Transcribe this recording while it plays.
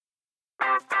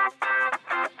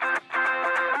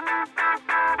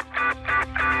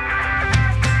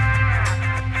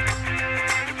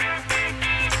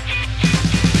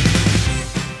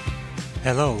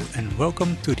Hello and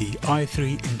welcome to the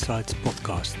i3 Insights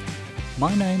podcast.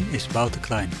 My name is Wouter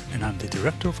Klein and I'm the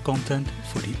Director of Content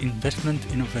for the Investment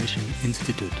Innovation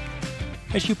Institute.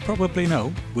 As you probably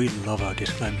know, we love our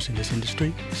disclaimers in this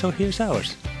industry, so here's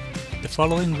ours. The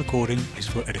following recording is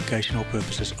for educational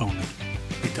purposes only.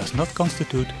 It does not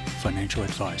constitute financial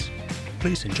advice.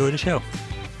 Please enjoy the show.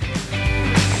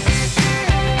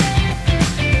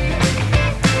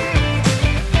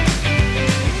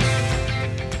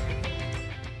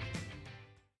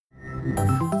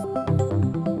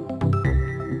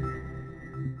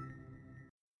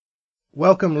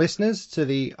 Welcome, listeners, to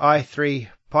the i3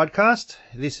 podcast.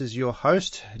 This is your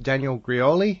host, Daniel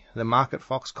Grioli, the Market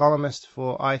Fox columnist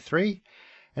for i3.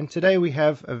 And today we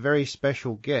have a very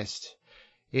special guest.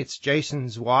 It's Jason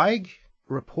Zweig,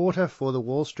 reporter for the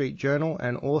Wall Street Journal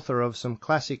and author of some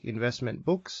classic investment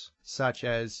books, such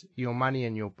as Your Money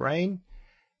and Your Brain,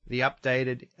 the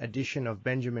updated edition of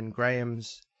Benjamin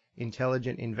Graham's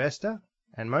Intelligent Investor,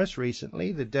 and most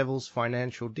recently, The Devil's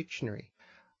Financial Dictionary.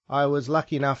 I was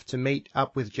lucky enough to meet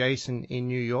up with Jason in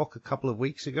New York a couple of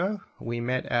weeks ago. We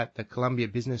met at the Columbia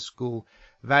Business School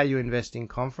Value Investing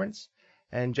Conference,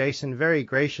 and Jason very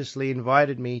graciously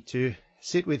invited me to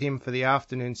sit with him for the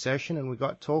afternoon session, and we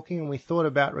got talking and we thought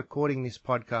about recording this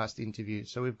podcast interview.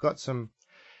 So we've got some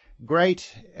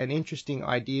great and interesting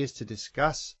ideas to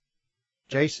discuss.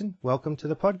 Jason, welcome to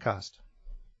the podcast.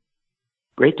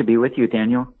 Great to be with you,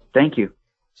 Daniel. Thank you.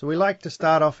 So we like to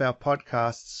start off our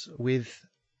podcasts with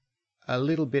a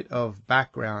little bit of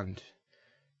background.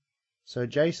 So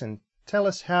Jason, tell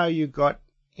us how you got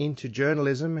into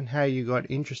journalism and how you got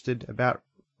interested about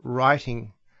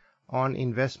writing on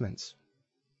investments.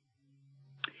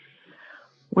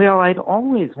 Well, I'd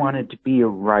always wanted to be a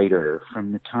writer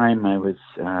from the time I was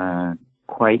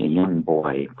quite a young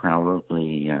boy,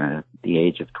 probably the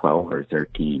age of 12 or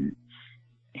 13.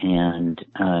 And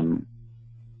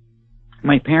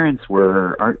my parents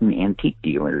were art and antique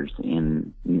dealers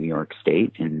in New York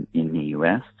State, in the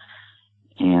U.S.,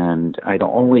 and I'd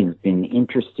always been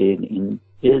interested in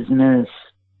business,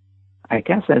 I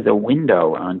guess, as a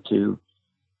window onto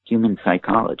human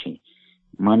psychology.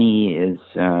 Money is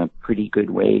a pretty good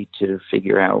way to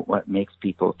figure out what makes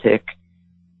people tick,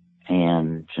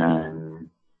 and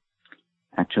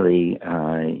actually,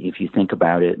 if you think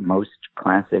about it, most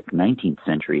classic 19th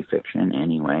century fiction,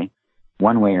 anyway,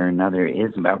 one way or another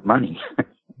is about money.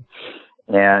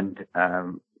 And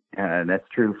that's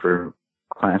true for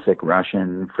classic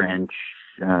Russian, French,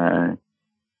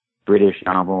 British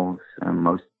novels,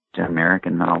 most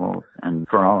American novels, and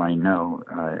for all I know,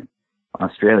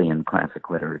 Australian classic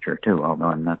literature too, although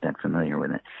I'm not that familiar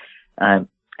with it.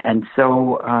 And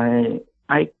so I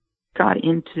got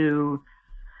into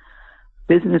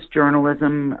business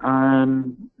journalism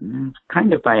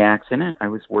kind of by accident. I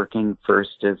was working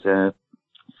first as a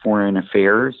foreign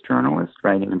affairs journalist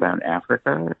writing about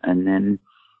Africa, and then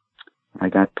I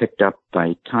got picked up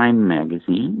by Time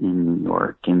magazine in New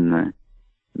York in the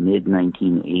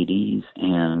mid-1980s,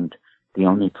 and the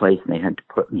only place they had to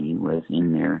put me was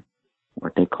in their,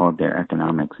 what they called their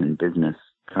economics and business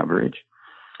coverage.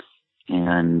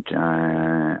 And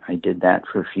I did that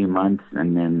for a few months,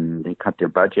 and then they cut their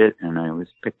budget, and I was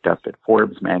picked up at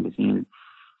Forbes magazine.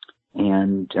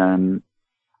 And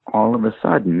all of a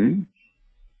sudden,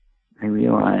 I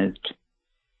realized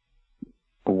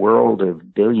a world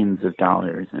of billions of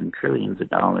dollars and trillions of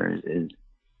dollars is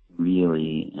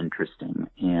really interesting.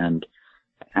 And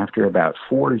after about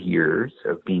 4 years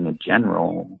of being a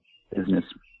general business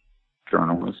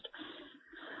journalist,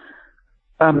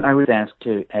 I was asked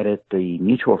to edit the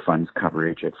mutual funds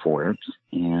coverage at Forbes,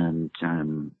 and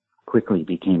quickly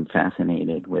became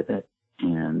fascinated with it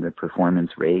and the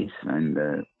performance race and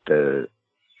the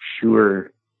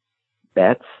sure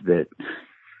bets that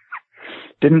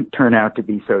didn't turn out to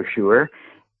be so sure,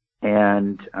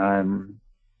 and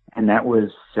that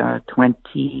was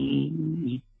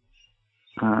 26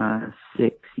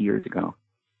 years ago.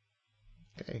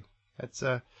 Okay,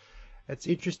 it's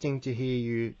interesting to hear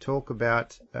you talk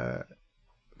about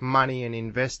money and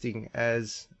investing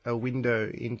as a window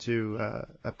into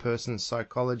a person's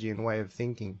psychology and way of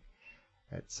thinking.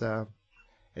 It's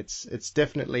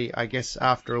definitely, I guess,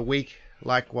 after a week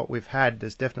like what we've had,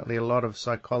 there's definitely a lot of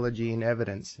psychology in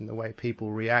evidence in the way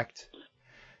people react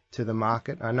to the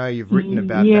market. I know you've written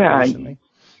about that recently.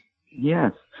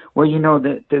 Yes. Well, you know,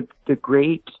 the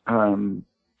great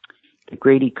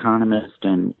economist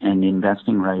and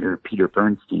investing writer Peter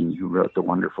Bernstein, who wrote the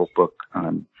wonderful book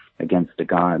Against the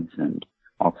Gods and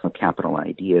also Capital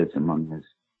Ideas among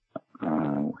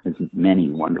his many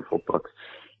wonderful books.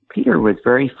 Peter was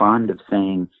very fond of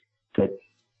saying that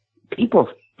people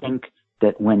think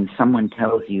that when someone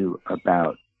tells you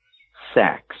about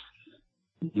sex,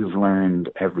 you've learned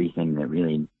everything that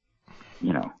really,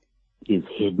 is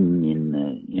hidden in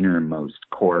the innermost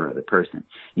core of the person.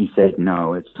 He said,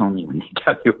 no, it's only when they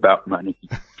tell you about money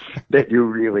that you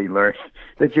really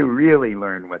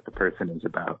learn what the person is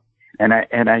about. And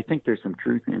I think there's some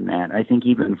truth in that. I think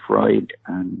even Freud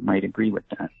might agree with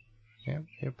that. Yeah,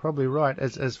 you're probably right.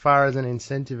 As far as an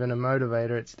incentive and a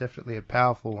motivator, it's definitely a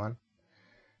powerful one.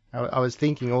 I was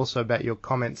thinking also about your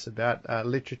comments about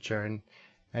literature,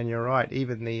 and you're right.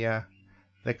 Even the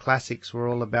classics were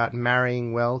all about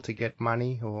marrying well to get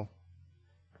money, or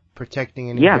protecting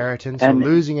an inheritance, or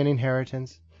losing an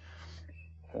inheritance.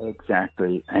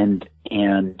 Exactly. And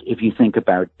if you think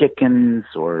about Dickens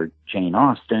or Jane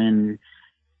Austen,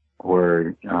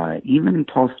 or even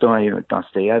Tolstoy or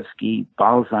Dostoevsky,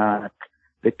 Balzac,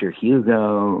 Victor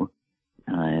Hugo,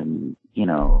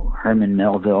 Herman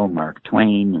Melville, Mark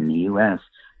Twain in the U.S.,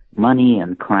 money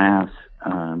and class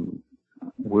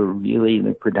were really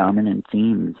the predominant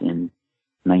themes in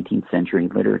 19th century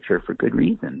literature for good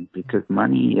reason, because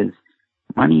money is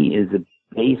a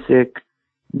basic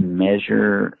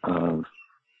measure of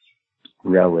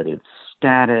relative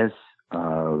status,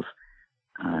 of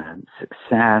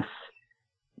success,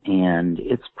 and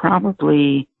it's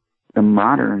probably the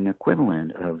modern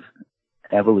equivalent of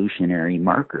evolutionary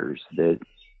markers that,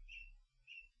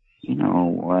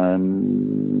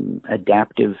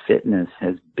 adaptive fitness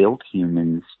has built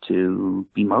humans to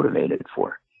be motivated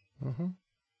for. Mm-hmm.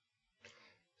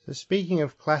 So speaking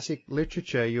of classic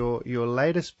literature, your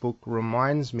latest book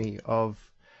reminds me of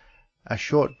a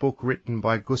short book written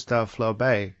by Gustave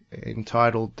Flaubert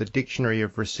entitled The Dictionary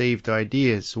of Received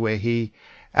Ideas, where he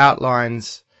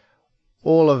outlines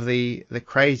all of the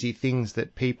crazy things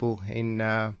that people in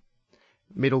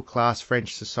middle-class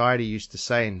French society used to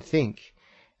say and think.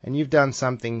 And you've done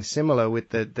something similar with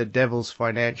the Devil's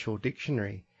Financial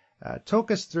Dictionary.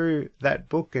 Talk us through that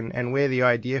book and where the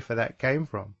idea for that came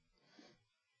from.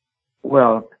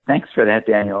 Well, thanks for that,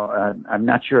 Daniel. I'm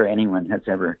not sure anyone has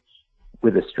ever,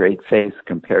 with a straight face,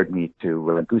 compared me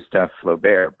to Gustave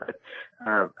Flaubert, but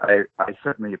I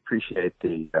certainly appreciate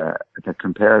the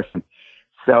comparison.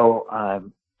 So, a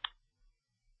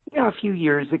few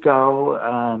years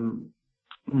ago,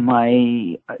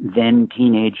 my then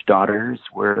teenage daughters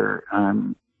were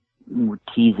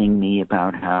teasing me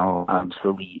about how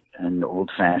obsolete and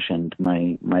old-fashioned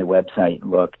my website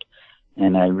looked,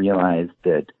 and I realized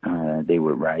that they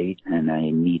were right, and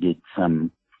I needed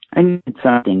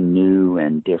something new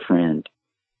and different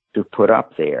to put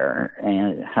up there.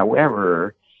 And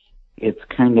however, it's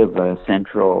kind of a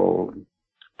central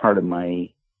part of my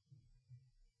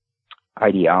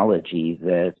ideology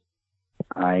that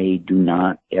I do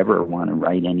not ever want to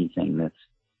write anything that's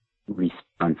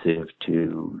responsive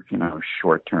to,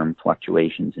 short-term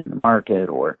fluctuations in the market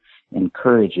or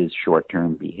encourages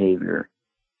short-term behavior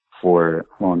for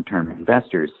long-term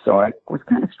investors. So I was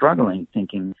kind of struggling,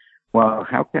 thinking, well,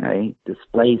 how can I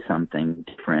display something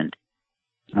different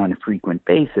on a frequent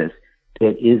basis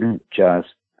that isn't just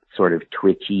sort of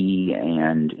twitchy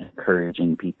and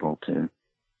encouraging people to,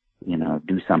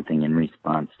 do something in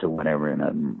response to whatever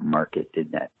the market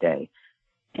did that day.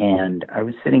 And I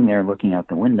was sitting there looking out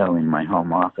the window in my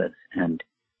home office, and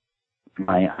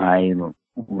my eye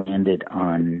landed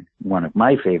on one of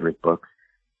my favorite books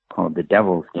called The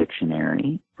Devil's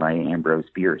Dictionary by Ambrose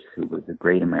Bierce, who was a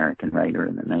great American writer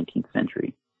in the 19th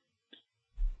century.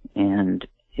 And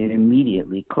it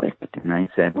immediately clicked, and I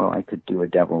said, well, I could do a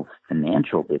Devil's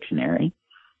Financial Dictionary,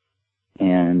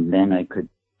 and then I could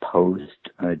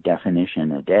post a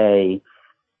definition a day,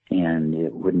 and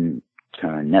it wouldn't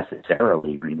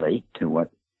necessarily relate to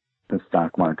what the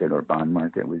stock market or bond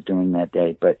market was doing that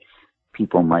day, but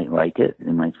people might like it,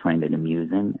 they might find it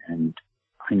amusing, and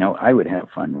I know I would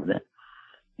have fun with it.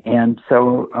 And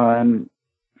so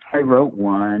I wrote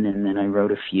one, and then I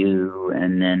wrote a few,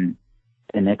 and then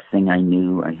the next thing I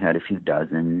knew, I had a few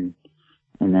dozen,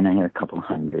 and then I had a couple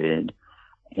hundred,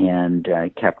 and I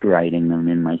kept writing them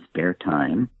in my spare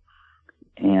time.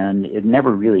 And it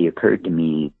never really occurred to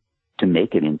me to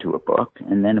make it into a book.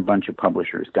 And then a bunch of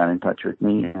publishers got in touch with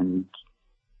me, and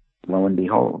lo and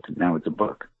behold, now it's a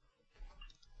book.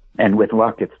 And with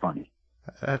luck, it's funny.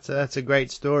 That's a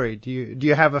great story. Do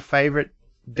you have a favorite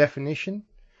definition?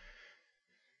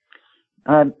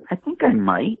 I think I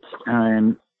might.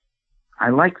 I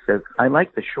like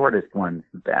the shortest ones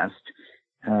the best.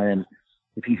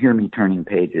 If you hear me turning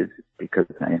pages, it's because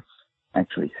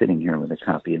actually sitting here with a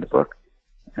copy of the book.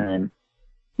 And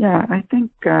yeah, I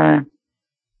think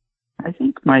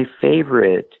my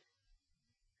favorite,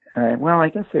 well, I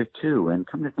guess there are two, and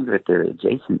come to think of it, they're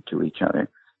adjacent to each other.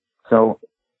 So,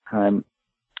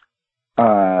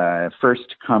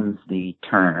 first comes the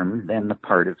term, then the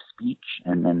part of speech,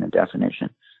 and then the definition.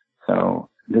 So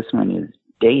this one is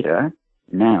data,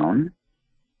 noun,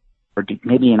 or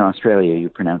maybe in Australia you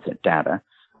pronounce it data,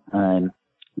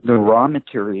 the raw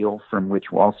material from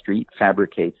which Wall Street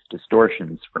fabricates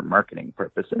distortions for marketing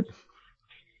purposes.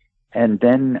 And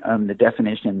then the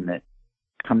definition that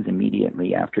comes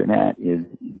immediately after that is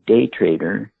day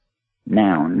trader,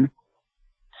 noun,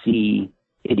 see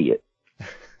idiot.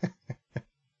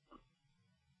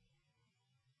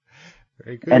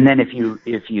 Very good. And then if you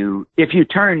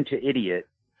turn to idiot,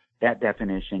 that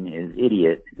definition is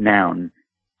idiot, noun,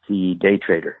 see day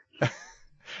trader.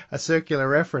 A circular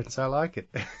reference. I like it.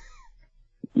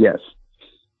 Yes.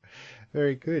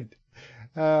 Very good.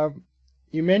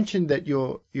 You mentioned that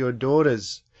your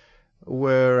daughters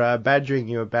were badgering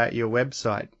you about your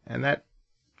website, and that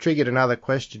triggered another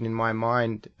question in my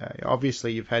mind.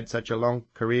 Obviously, you've had such a long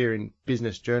career in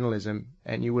business journalism,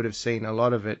 and you would have seen a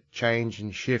lot of it change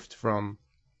and shift from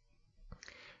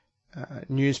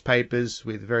newspapers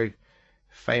with very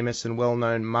famous and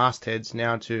well-known mastheads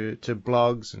now to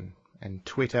blogs and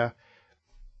Twitter.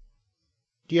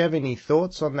 Do you have any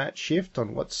thoughts on that shift,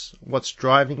 on what's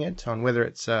driving it, on whether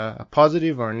it's a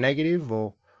positive or a negative,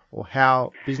 or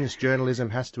how business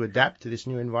journalism has to adapt to this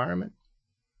new environment?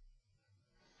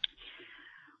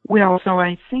 Well, so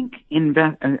I think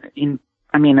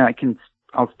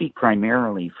I'll speak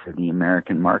primarily for the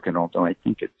American market, although I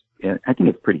think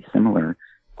it's pretty similar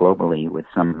globally with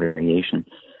some variation.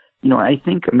 I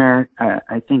think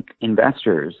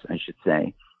investors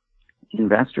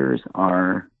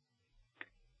are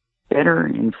better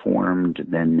informed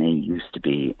than they used to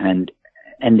be, and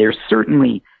they're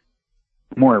certainly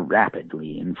more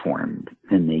rapidly informed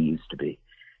than they used to be.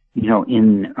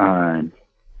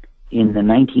 In the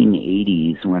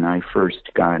 1980s, when I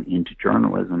first got into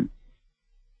journalism,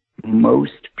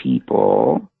 most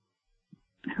people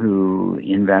who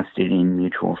invested in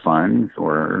mutual funds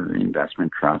or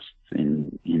investment trusts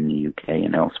in the UK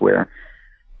and elsewhere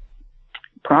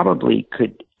probably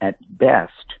could at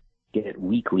best get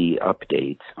weekly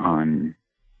updates on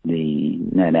the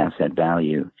net asset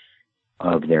value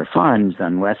of their funds,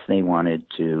 unless they wanted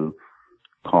to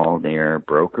call their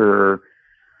broker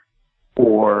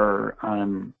or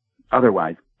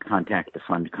otherwise contact the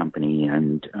fund company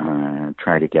and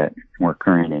try to get more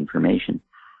current information.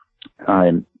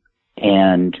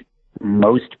 And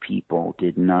most people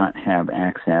did not have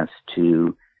access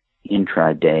to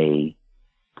intraday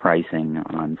pricing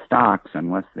on stocks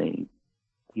unless they,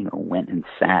 went and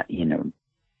sat in a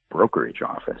brokerage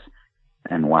office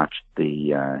and watched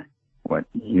the what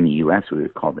in the U.S. we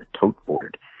would call the tote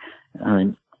board.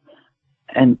 And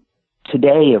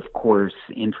today, of course,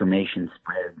 information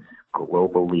spreads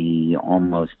globally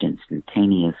almost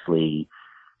instantaneously.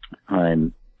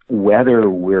 Whether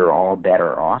we're all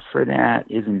better off for that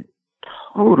isn't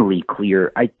totally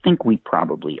clear. I think we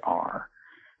probably are.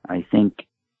 I think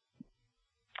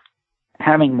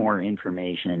having more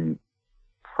information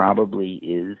probably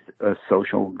is a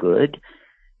social good,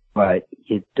 but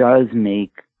it does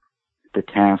make the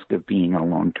task of being a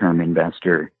long-term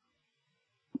investor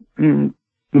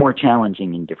more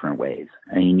challenging in different ways.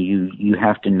 I mean, you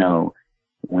have to know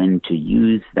when to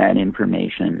use that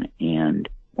information and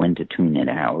when to tune it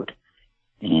out.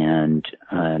 And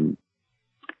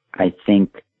I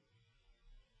think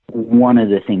one of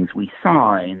the things we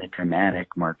saw in the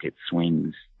dramatic market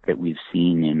swings that we've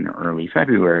seen in early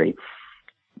February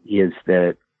is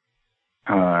that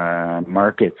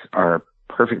markets are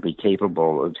perfectly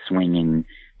capable of swinging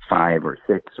 5 or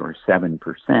 6 or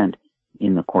 7%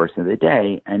 in the course of the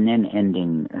day and then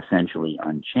ending essentially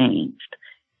unchanged.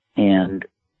 And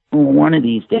one of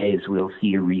these days we'll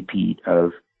see a repeat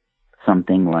of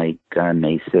something like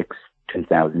May 6,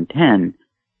 2010,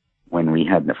 when we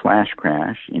had the flash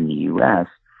crash in the U.S.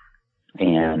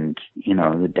 and,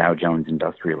 the Dow Jones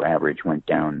Industrial Average went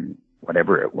down,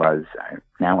 whatever it was.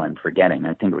 Now I'm forgetting.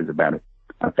 I think it was about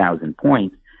 1,000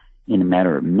 points in a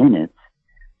matter of minutes,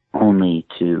 only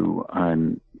to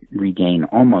regain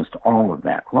almost all of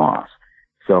that loss.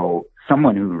 So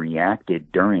someone who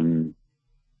reacted during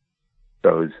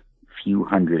those few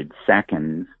hundred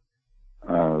seconds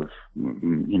of,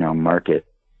 market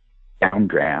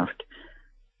downdraft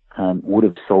would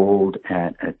have sold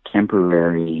at a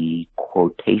temporary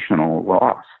quotational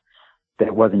loss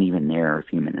that wasn't even there a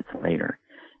few minutes later.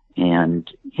 And,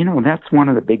 that's one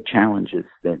of the big challenges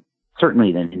that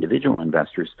certainly than individual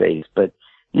investors face, but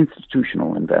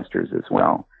institutional investors as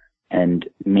well. And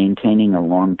maintaining a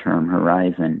long-term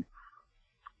horizon,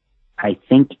 I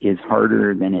think, is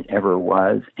harder than it ever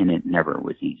was, and it never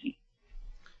was easy.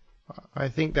 I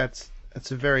think that's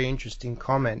a very interesting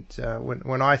comment.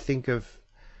 When I think of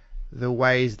the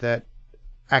ways that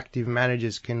active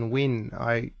managers can win,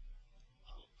 I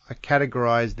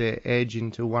categorize their edge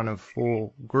into one of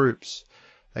four groups.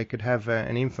 They could have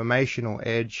an informational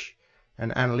edge,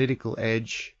 an analytical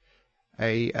edge,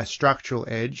 a structural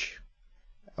edge,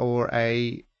 or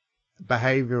a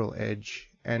behavioral edge.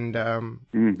 And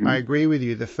I agree with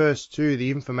you. The first two,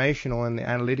 the informational and the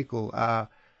analytical, are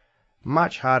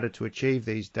much harder to achieve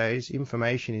these days.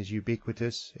 Information is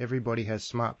ubiquitous. Everybody has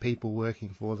smart people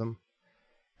working for them.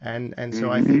 And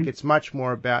so I think it's much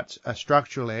more about a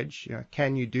structural edge. You know,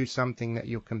 can you do something that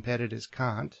your competitors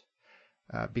can't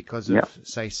because of,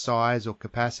 say, size or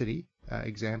capacity,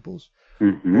 examples,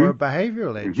 or a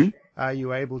behavioral edge? Are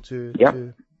you able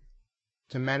to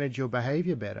manage your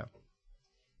behavior better?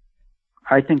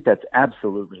 I think that's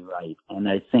absolutely right. And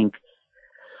I think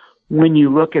when you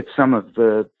look at some of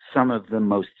the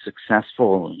most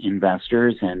successful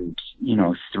investors, and, you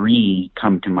know, three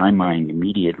come to my mind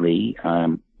immediately,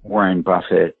 Warren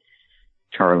Buffett,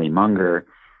 Charlie Munger,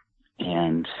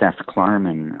 and Seth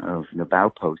Klarman of the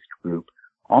Baupost Group,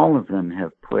 all of them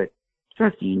have put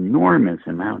just enormous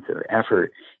amounts of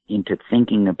effort into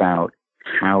thinking about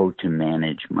how to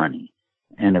manage money.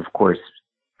 And of course,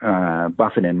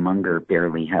 Buffett and Munger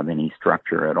barely have any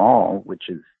structure at all, which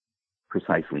is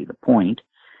precisely the point.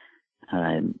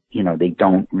 You know, they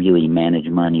don't really manage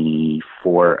money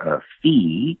for a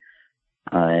fee,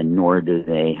 nor do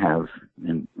they have,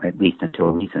 at least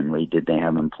until recently, did they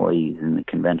have employees in the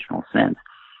conventional sense.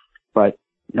 But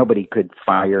nobody could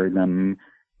fire them.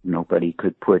 Nobody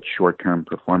could put short-term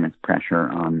performance pressure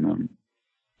on them.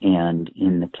 And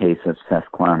in the case of Seth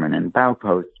Klarman and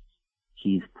Baupost,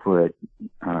 he's put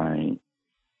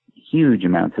huge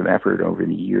amounts of effort over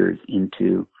the years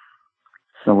into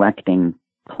selecting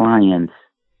clients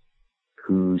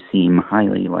who seem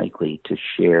highly likely to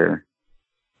share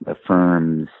the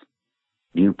firm's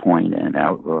viewpoint and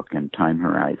outlook and time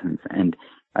horizons. And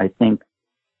I think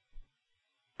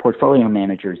portfolio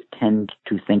managers tend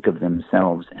to think of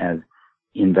themselves as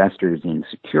investors in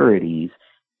securities,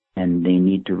 and they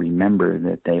need to remember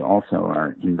that they also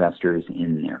are investors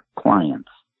in their clients.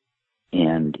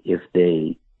 And if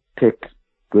they pick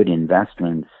good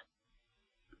investments,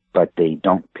 but they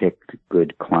don't pick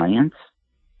good clients,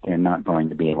 they're not going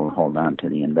to be able to hold on to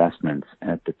the investments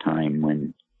at the time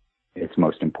when it's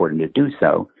most important to do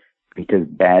so, because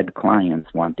bad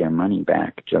clients want their money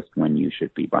back just when you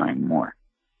should be buying more.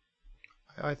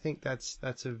 I think that's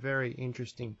a very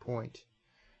interesting point.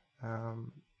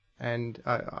 And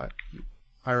I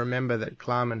remember that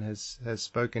Klarman has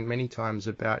spoken many times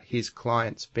about his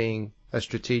clients being a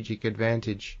strategic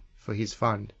advantage for his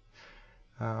fund,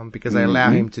 because they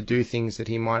allow him to do things that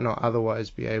he might not otherwise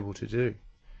be able to do.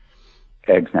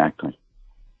 Exactly.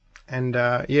 And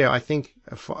I think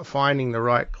finding the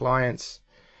right clients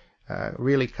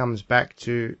really comes back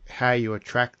to how you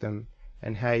attract them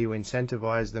and how you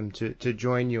incentivize them to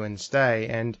join you and stay.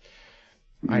 And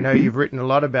I know you've written a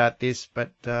lot about this,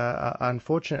 but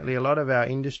unfortunately, a lot of our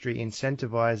industry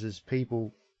incentivizes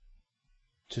people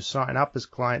to sign up as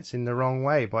clients in the wrong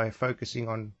way by focusing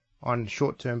on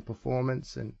short-term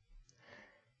performance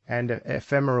and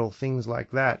ephemeral things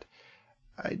like that.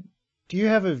 Do you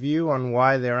have a view on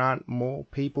why there aren't more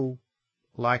people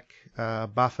like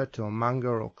Buffett or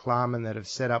Munger or Klarman that have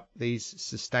set up these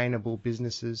sustainable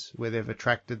businesses where they've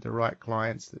attracted the right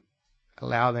clients that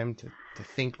allow them to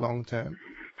think long-term?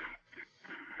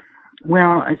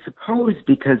 Well, I suppose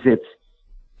because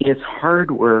it's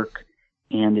hard work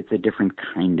and it's a different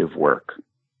kind of work.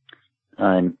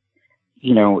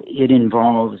 You know, it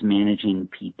involves managing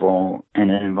people,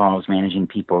 and it involves managing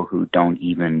people who don't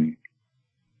even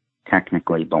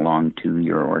technically belong to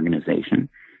your organization,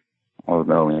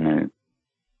 although in a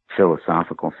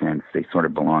philosophical sense, they sort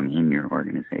of belong in your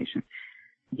organization.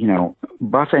 You know,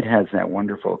 Buffett has that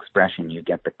wonderful expression, you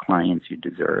get the clients you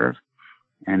deserve.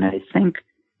 And I think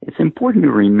it's important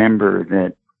to remember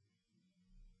that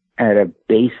at a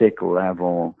basic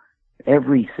level,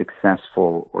 every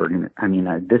successful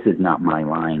this is not my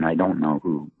line. I don't know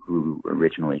who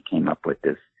originally came up with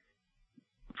this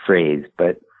phrase,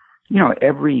 but, you know,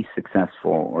 every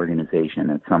successful organization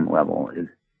at some level is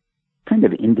kind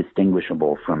of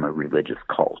indistinguishable from a religious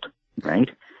cult, right?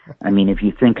 I mean, if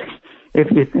you think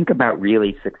about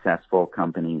really successful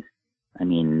companies, I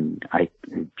mean,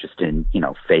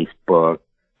 Facebook,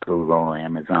 Google,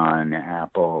 Amazon,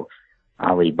 Apple,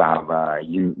 Alibaba,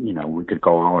 you know, we could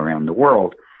go all around the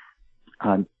world.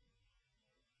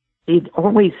 It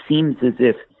always seems as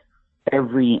if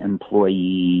every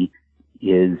employee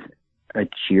is a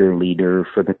cheerleader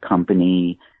for the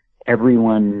company.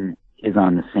 Everyone is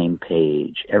on the same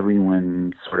page.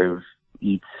 Everyone sort of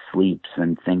eats, sleeps,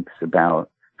 and thinks about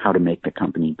how to make the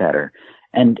company better.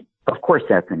 And of course,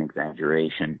 that's an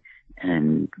exaggeration.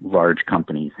 And large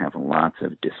companies have lots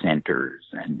of dissenters,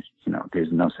 and, you know,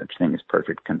 there's no such thing as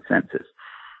perfect consensus.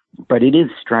 But it is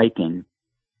striking,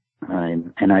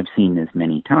 and I've seen this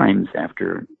many times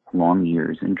after long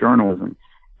years in journalism,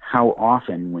 how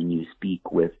often when you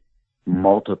speak with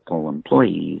multiple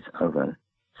employees of a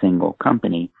single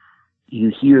company,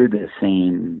 you hear the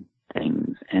same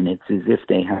things, and it's as if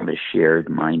they have a shared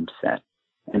mindset.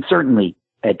 And certainly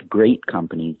at great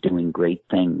companies doing great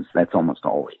things, that's almost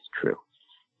always true.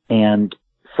 And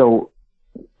so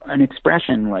an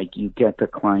expression like "you get the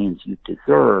clients you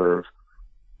deserve"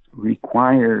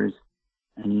 requires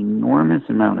an enormous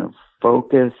amount of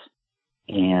focus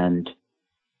and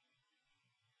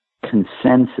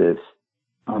consensus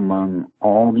among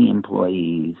all the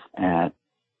employees at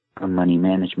a money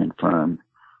management firm,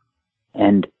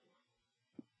 and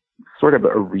sort of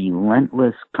a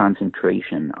relentless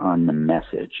concentration on the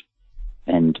message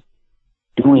and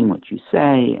doing what you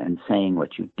say and saying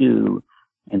what you do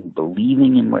and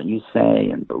believing in what you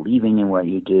say and believing in what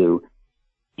you do.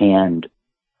 And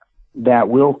that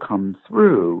will come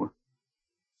through.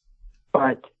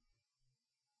 But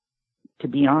to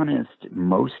be honest,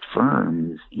 most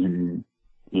firms in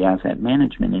the asset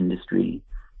management industry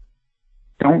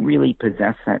don't really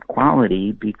possess that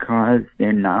quality because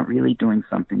they're not really doing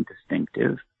something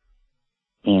distinctive.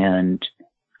 And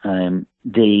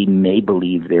they may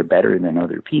believe they're better than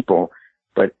other people,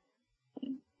 but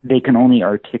they can only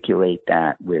articulate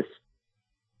that with,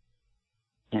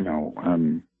 you know,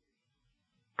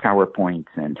 PowerPoints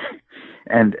and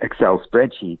Excel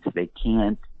spreadsheets. They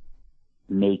can't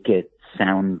make it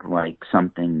sound like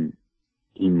something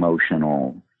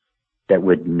emotional that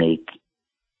would make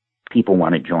people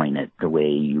want to join it the way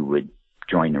you would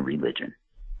join a religion.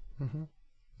 Mm-hmm.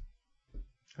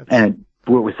 And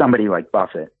with somebody like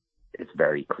Buffett, it's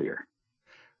very clear.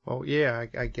 Well, yeah,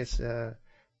 I guess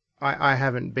I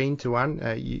haven't been to one.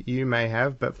 You may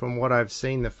have, but from what I've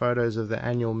seen, the photos of the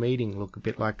annual meeting look a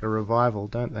bit like a revival,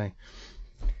 don't they?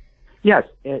 Yes,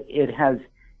 it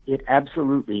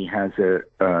absolutely has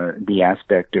the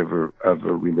aspect of a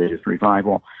religious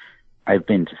revival. I've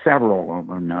been to several,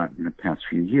 although not in the past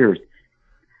few years.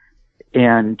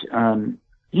 And,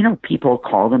 you know, people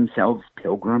call themselves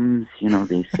pilgrims. You know,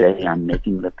 they say, I'm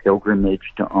making the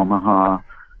pilgrimage to Omaha.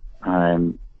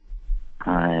 There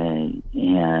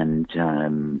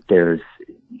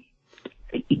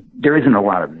isn't a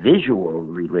lot of visual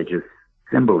religious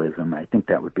symbolism. I think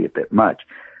that would be a bit much.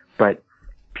 But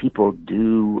people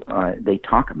do, they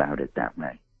talk about it that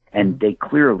way. And they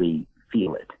clearly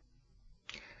feel it.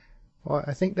 Well,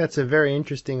 I think that's a very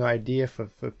interesting idea for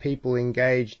people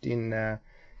engaged in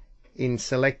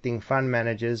selecting fund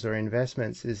managers or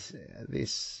investments, is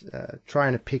this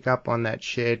trying to pick up on that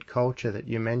shared culture that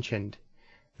you mentioned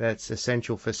that's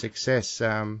essential for success.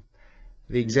 The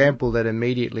example that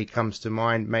immediately comes to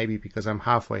mind, maybe because I'm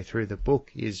halfway through the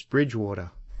book, is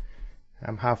Bridgewater.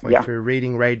 I'm halfway through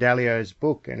reading Ray Dalio's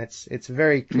book, and it's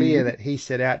very clear that he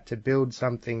set out to build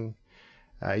something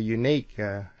unique,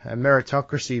 a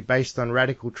meritocracy based on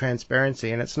radical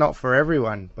transparency, and it's not for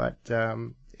everyone, but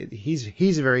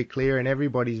he's very clear, and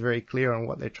everybody's very clear on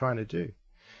what they're trying to do.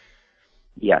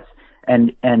 Yes,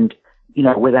 and you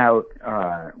know,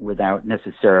 without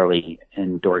necessarily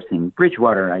endorsing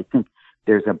Bridgewater, I think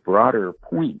there's a broader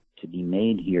point to be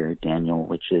made here, Daniel,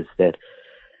 which is that,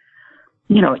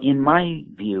 you know, in my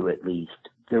view at least,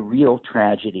 the real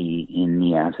tragedy in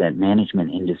the asset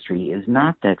management industry is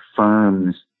not that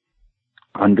firms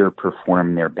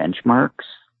underperform their benchmarks.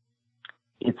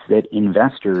 It's that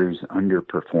investors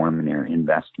underperform their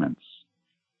investments.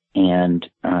 And,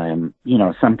 you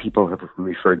know, some people have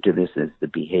referred to this as the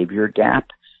behavior gap.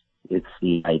 It's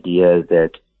the idea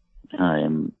that,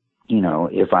 you know,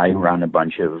 if I run a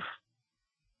bunch of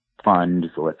funds,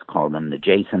 let's call them the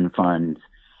Jason funds,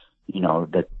 you know,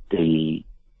 that the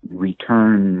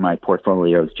return my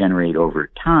portfolios generate over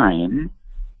time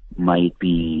might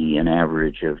be an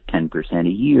average of 10%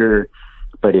 a year.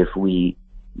 But if we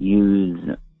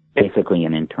use basically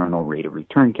an internal rate of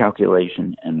return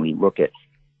calculation and we look at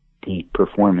the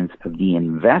performance of the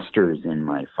investors in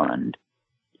my fund,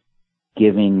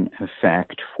 giving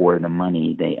effect for the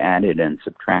money they added and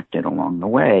subtracted along the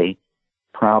way,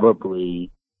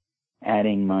 probably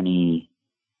adding money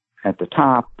at the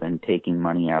top and taking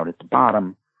money out at the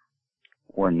bottom,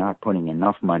 or not putting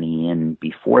enough money in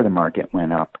before the market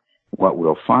went up, what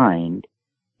we'll find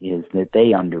is that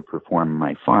they underperform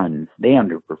my funds. They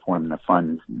underperform the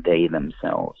funds they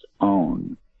themselves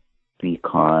own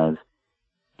because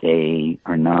they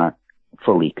are not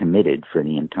fully committed for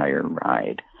the entire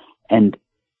ride. And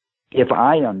if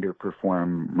I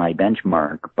underperform my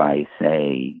benchmark by,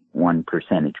 say, 1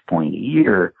 percentage point a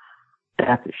year,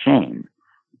 that's a shame.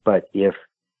 But if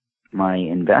my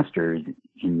investors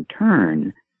in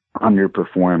turn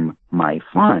underperform my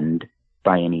fund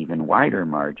by an even wider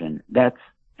margin, that's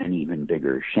an even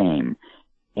bigger shame.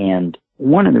 And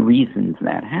one of the reasons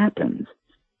that happens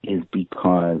is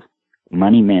because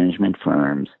money management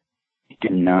firms do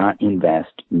not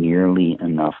invest nearly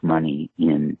enough money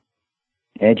in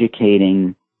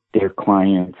educating their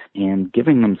clients and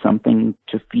giving them something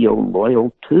to feel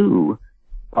loyal to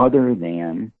other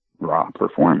than raw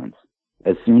performance.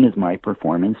 As soon as my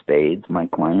performance fades, my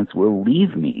clients will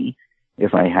leave me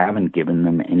if I haven't given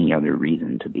them any other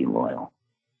reason to be loyal.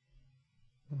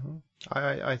 Mm-hmm.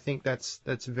 I think that's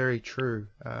very true.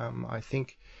 I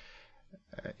think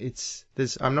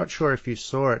I'm not sure if you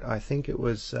saw it. I think it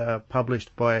was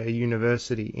published by a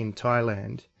university in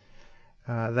Thailand.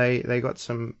 They got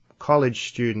some college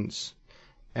students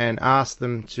and asked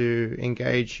them to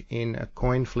engage in a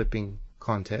coin flipping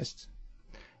contest.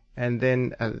 And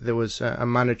then there was a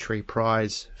monetary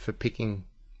prize for picking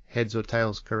heads or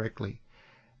tails correctly.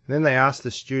 And then they asked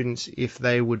the students if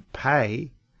they would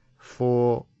pay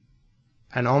for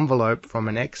an envelope from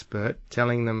an expert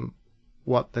telling them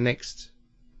what the next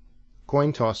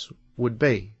coin toss would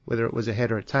be, whether it was a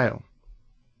head or a tail.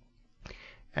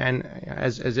 And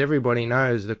as everybody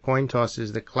knows, the coin toss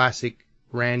is the classic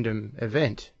random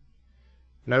event.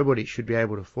 Nobody should be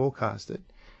able to forecast it.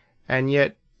 And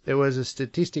yet there was a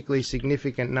statistically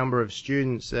significant number of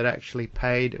students that actually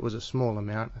paid, it was a small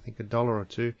amount, I think $1 or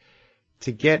 $2,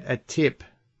 to get a tip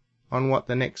on what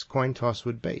the next coin toss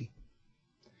would be.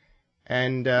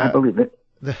 And I believe it.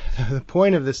 The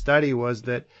point of the study was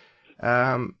that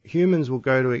humans will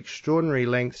go to extraordinary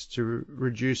lengths to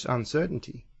reduce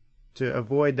uncertainty, to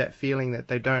avoid that feeling that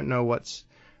they don't know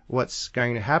what's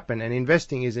going to happen. And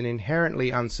investing is an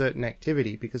inherently uncertain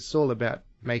activity because it's all about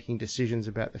making decisions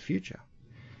about the future.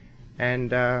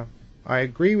 And I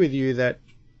agree with you that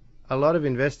a lot of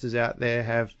investors out there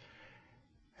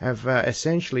have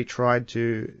essentially tried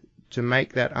to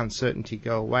make that uncertainty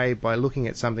go away by looking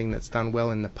at something that's done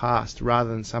well in the past rather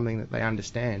than something that they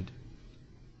understand.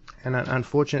 And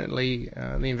unfortunately,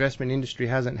 the investment industry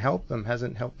hasn't helped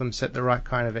them set the right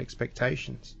kind of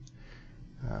expectations,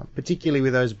 particularly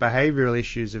with those behavioral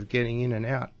issues of getting in and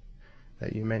out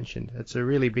that you mentioned. It's a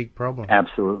really big problem.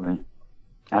 Absolutely.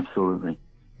 Absolutely.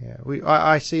 Yeah,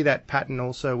 I see that pattern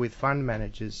also with fund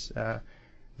managers.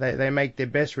 They make their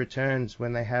best returns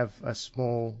when they have a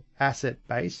small asset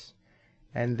base,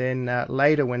 and then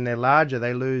later when they're larger,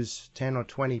 they lose 10 or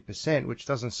 20%, which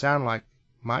doesn't sound like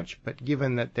much, but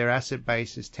given that their asset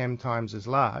base is 10 times as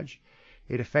large,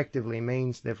 it effectively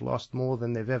means they've lost more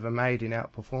than they've ever made in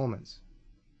outperformance.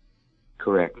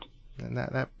 Correct. And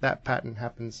that pattern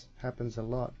happens a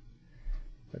lot.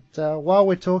 But while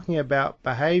we're talking about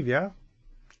behavior,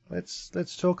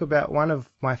 let's talk about one of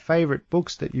my favorite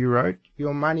books that you wrote,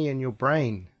 Your Money and Your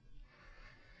Brain.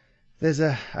 There's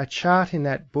a chart in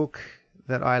that book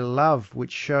that I love,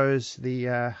 which shows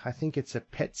I think it's a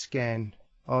PET scan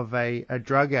of a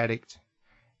drug addict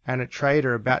and a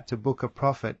trader about to book a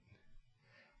profit.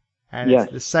 And yes.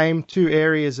 It's the same two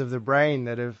areas of the brain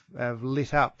that have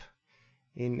lit up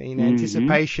in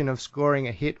anticipation of scoring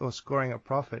a hit or scoring a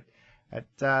profit.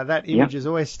 That image has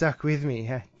always stuck with me.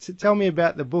 Tell me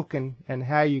about the book and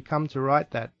how you come to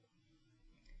write that.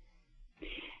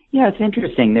 Yeah, it's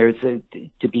interesting.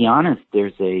 To be honest,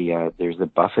 there's a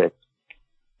Buffett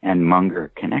and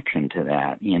Munger connection to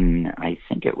that. In, I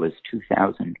think it was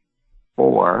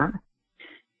 2004,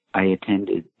 I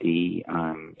attended the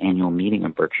annual meeting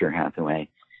of Berkshire Hathaway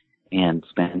and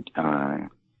spent a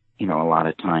lot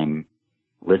of time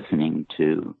listening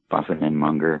to Buffett and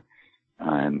Munger,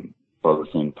 both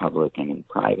in public and in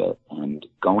private. And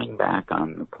going back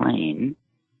on the plane,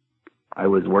 I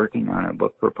was working on a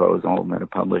book proposal that a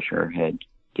publisher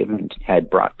had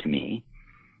brought to me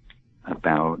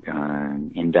about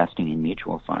investing in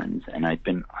mutual funds, and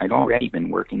I'd already been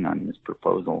working on this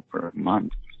proposal for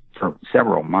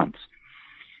several months,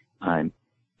 and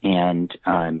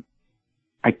I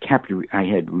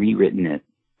had rewritten it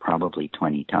probably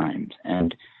 20 times,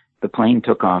 and the plane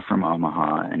took off from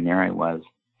Omaha, and there I was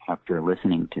after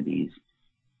listening to these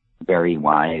very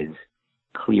wise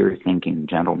clear-thinking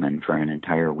gentleman for an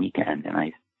entire weekend, and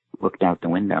I looked out the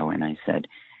window and I said,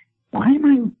 why am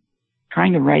I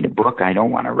trying to write a book I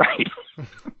don't want to write?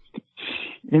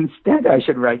 Instead, I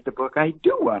should write the book I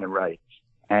do want to write.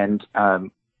 And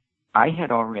I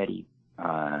had already,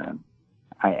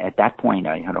 at that point,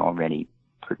 I had already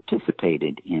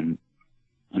participated in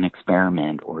an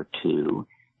experiment or two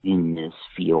in this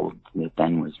field that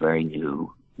then was very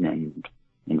new and,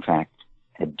 in fact,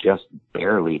 had just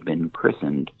barely been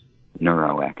christened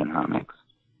neuroeconomics,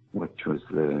 which was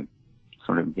the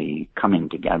sort of the coming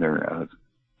together of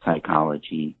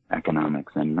psychology,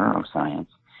 economics, and neuroscience.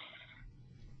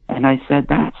 And I said,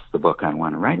 that's the book I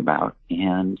want to write about.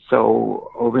 And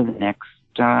so over the next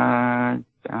 2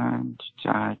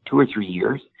 or 3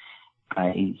 years,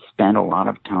 I spent a lot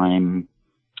of time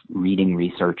reading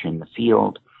research in the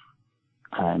field,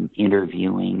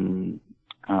 interviewing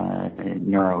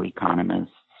neuroeconomists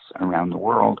around the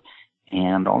world,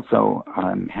 and also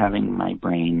having my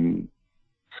brain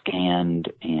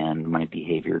scanned and my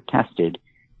behavior tested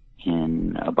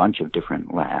in a bunch of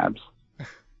different labs,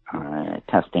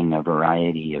 testing a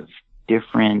variety of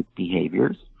different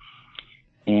behaviors.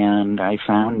 And I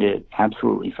found it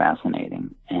absolutely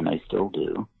fascinating, and I still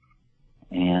do.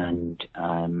 And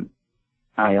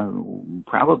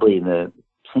probably the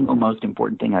single most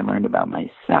important thing I learned about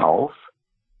myself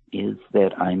is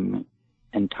that I'm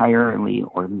entirely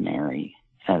ordinary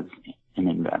as an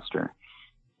investor.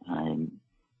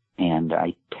 And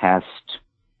I test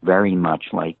very much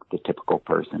like the typical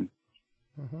person.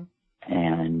 Mm-hmm.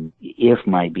 And if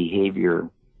my behavior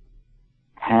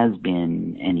has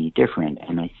been any different,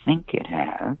 and I think it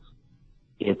has,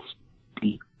 it's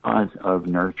because of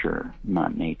nurture,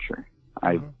 not nature.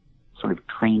 I've sort of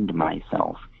trained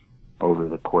myself over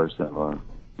the course of a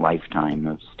lifetime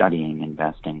of studying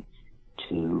investing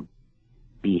to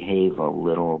behave a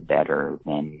little better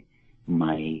than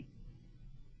my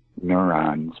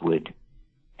neurons would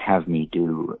have me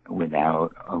do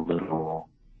without a little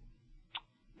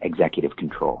executive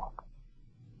control.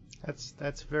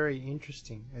 That's very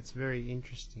interesting. It's very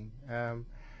interesting.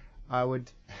 I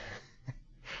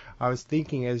was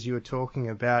thinking as you were talking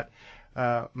about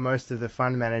most of the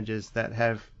fund managers that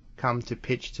have come to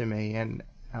pitch to me, and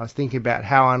I was thinking about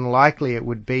how unlikely it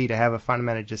would be to have a fund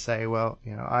manager say, well,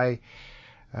 I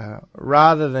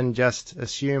rather than just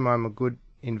assume I'm a good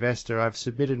investor, I've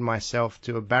submitted myself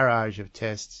to a barrage of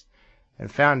tests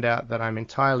and found out that I'm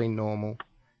entirely normal.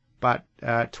 But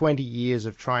 20 years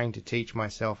of trying to teach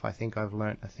myself, I think I've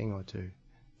learnt a thing or two.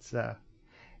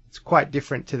 It's quite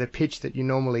different to the pitch that you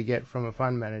normally get from a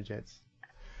fund manager.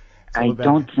 I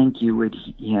don't think you would.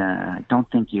 Yeah, I don't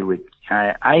think you would.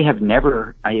 I have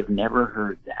never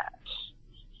heard that,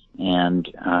 and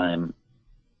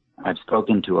I've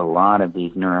spoken to a lot of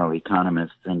these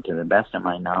neuroeconomists, and to the best of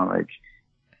my knowledge,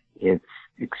 it's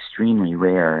extremely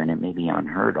rare, and it may be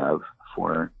unheard of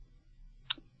for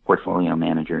portfolio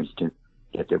managers to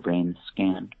get their brains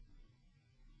scanned,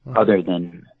 other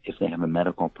than if they have a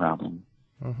medical problem,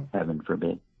 heaven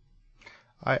forbid.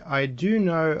 I do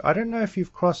know, I don't know if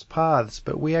you've crossed paths,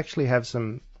 but we actually have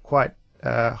some quite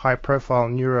high-profile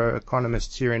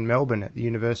neuroeconomists here in Melbourne at the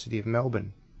University of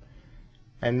Melbourne,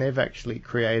 and they've actually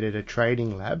created a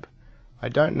trading lab. I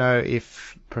don't know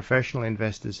if professional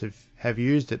investors have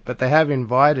used it, but they have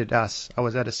invited us. I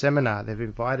was at a seminar. They've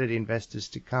invited investors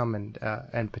to come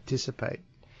and participate.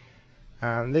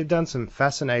 They've done some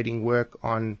fascinating work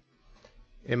on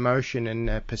emotion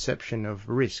and perception of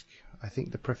risk. I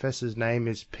think the professor's name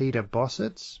is Peter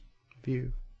Bossitz. Have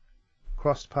you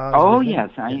crossed paths? Oh, with yes,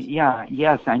 him?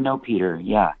 Yes, I know Peter.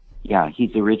 Yeah.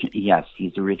 He's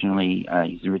originally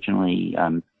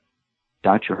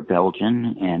Dutch or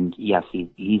Belgian, and yes,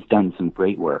 he's done some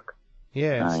great work.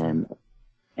 Yes.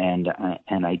 And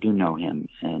I do know him,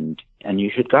 and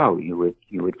you should go. You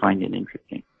would find it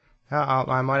interesting.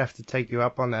 I might have to take you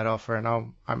up on that offer,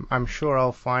 and I'm sure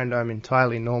I'll find I'm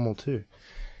entirely normal too.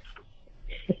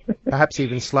 Perhaps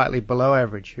even slightly below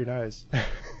average. Who knows?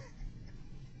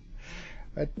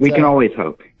 But, we can always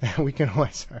hope. We can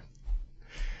always hope.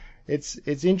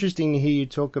 It's interesting to hear you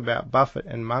talk about Buffett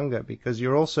and Munger, because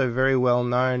you're also very well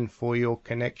known for your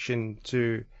connection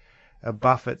to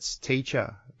Buffett's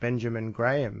teacher, Benjamin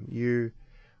Graham. You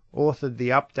authored the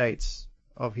updates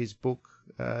of his book,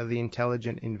 The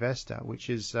Intelligent Investor, which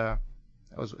is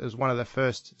was one of the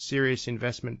first serious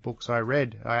investment books I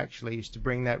read. I actually used to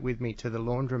bring that with me to the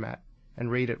laundromat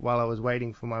and read it while I was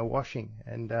waiting for my washing.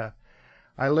 And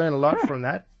I learned a lot from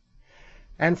that,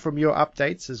 and from your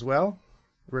updates as well,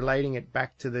 relating it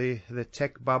back to the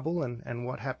tech bubble and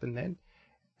what happened then.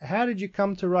 How did you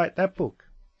come to write that book?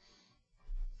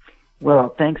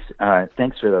 Well, thanks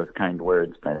for those kind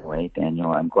words, by the way,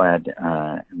 Daniel. I'm glad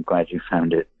you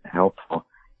found it helpful,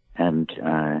 and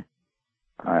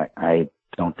I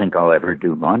don't think I'll ever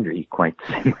do laundry quite the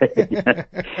same way.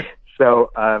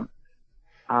 So,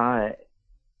 I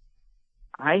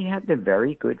had the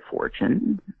very good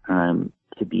fortune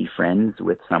to be friends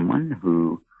with someone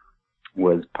who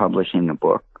was publishing a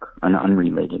book, an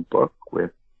unrelated book,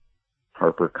 with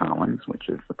HarperCollins, which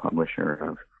is the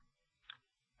publisher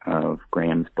of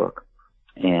Graham's book,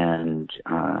 and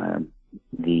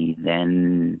the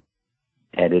then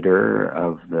editor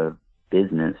of the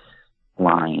business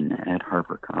line at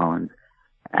HarperCollins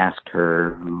asked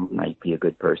her who might be a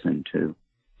good person to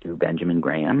do Benjamin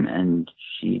Graham, and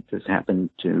she just happened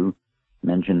to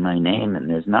mention my name, and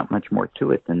there's not much more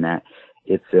to it than that.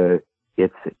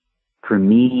 For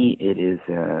me, it is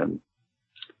a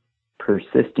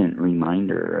persistent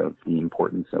reminder of the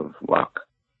importance of luck.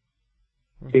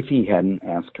 If he hadn't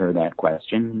asked her that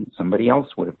question, somebody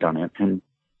else would have done it, and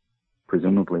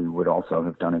presumably would also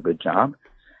have done a good job.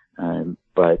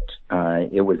 But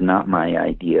it was not my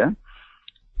idea.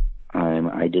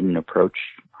 I didn't approach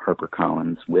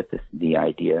HarperCollins with the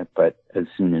idea, but as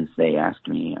soon as they asked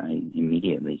me, I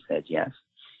immediately said yes.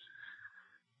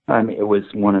 It was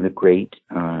one of the great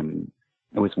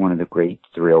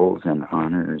thrills and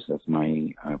honors of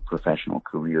my professional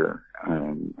career.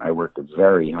 I worked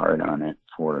very hard on it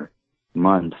for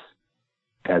months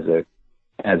as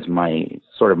my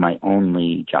sort of my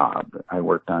only job. I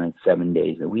worked on it 7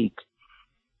 days a week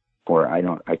for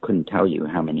I couldn't tell you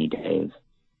how many days,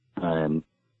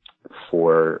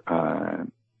 for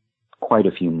quite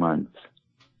a few months,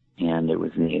 and it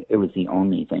was the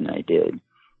only thing I did,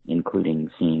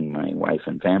 including seeing my wife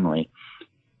and family.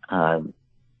 So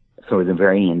it was a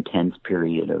very intense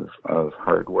period of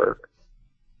hard work.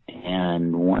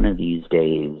 And one of these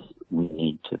days we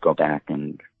need to go back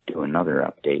and do another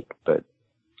update, but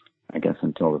I guess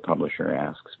until the publisher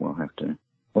asks, we'll have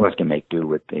to make do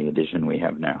with the edition we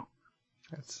have now.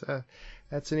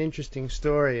 That's an interesting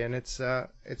story, and it's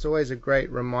always a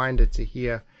great reminder to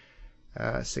hear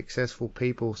successful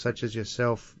people such as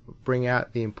yourself bring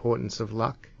out the importance of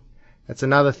luck. That's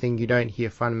another thing you don't hear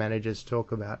fund managers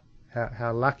talk about,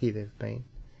 how lucky they've been.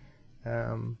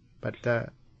 But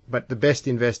the best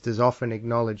investors often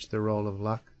acknowledge the role of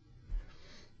luck.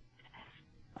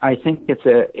 I think it's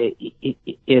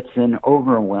an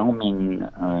overwhelming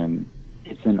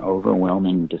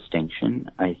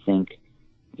distinction. I think,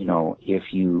 if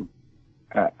you,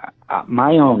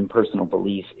 my own personal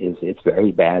belief is it's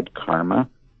very bad karma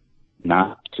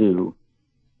not to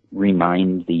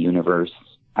remind the universe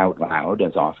out loud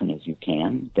as often as you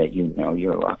can that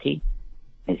you're lucky.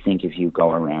 I think if you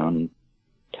go around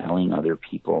telling other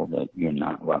people that you're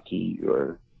not lucky,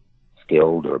 you're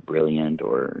skilled or brilliant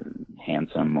or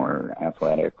handsome or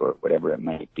athletic or whatever it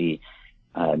might be,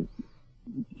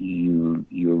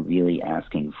 you're really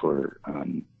asking for,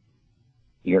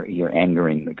 you're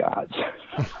angering the gods.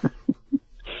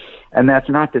 And that's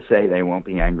not to say they won't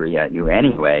be angry at you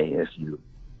anyway if you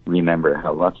remember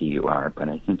how lucky you are, but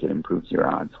I think it improves your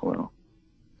odds a little.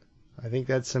 I think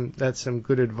that's some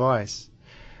good advice.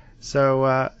 So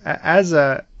as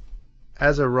a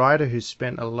writer who's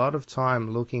spent a lot of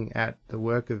time looking at the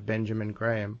work of Benjamin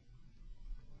Graham,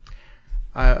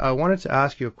 I wanted to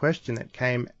ask you a question that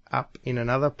came up in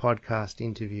another podcast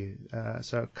interview.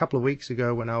 So a couple of weeks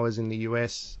ago, when I was in the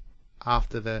US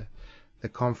after the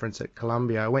conference at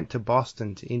Columbia, I went to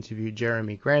Boston to interview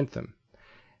Jeremy Grantham.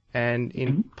 And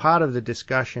in part of the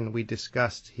discussion, we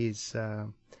discussed his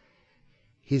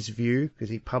view, because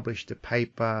he published a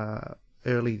paper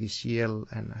early this year,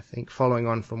 and I think following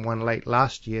on from one late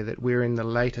last year, that we're in the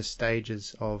later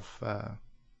stages of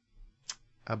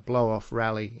a blow-off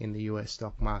rally in the US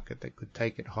stock market that could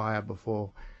take it higher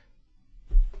before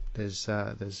there's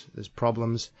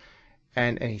problems.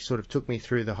 And he sort of took me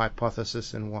through the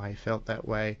hypothesis and why he felt that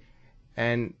way.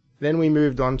 And then we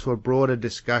moved on to a broader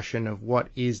discussion of what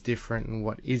is different and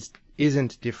what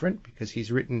isn't different, because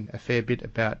he's written a fair bit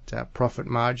about profit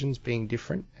margins being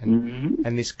different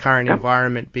and this current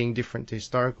environment being different to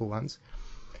historical ones.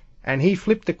 And he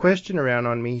flipped the question around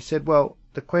on me. He said, well,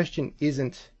 the question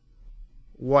isn't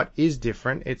what is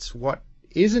different, it's what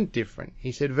isn't different.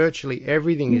 He said virtually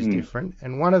everything is different.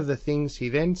 And one of the things he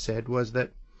then said was that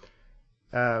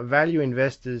value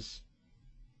investors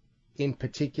in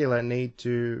particular need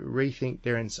to rethink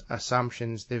their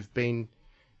assumptions. They've been,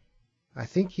 I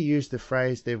think he used the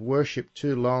phrase, they've worshipped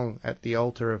too long at the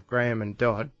altar of Graham and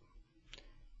Dodd,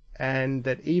 and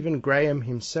that even Graham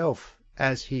himself,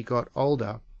 as he got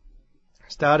older,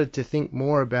 started to think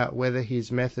more about whether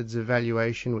his methods of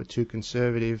valuation were too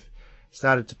conservative,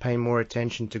 started to pay more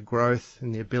attention to growth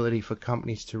and the ability for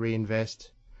companies to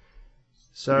reinvest.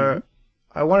 So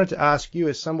I wanted to ask you,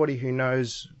 as somebody who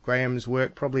knows Graham's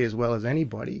work probably as well as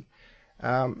anybody,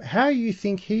 how you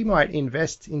think he might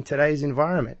invest in today's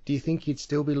environment. Do you think he'd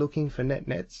still be looking for net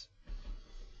nets?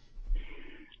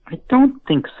 I don't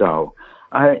think so.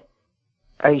 I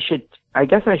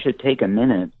guess I should take a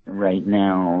minute right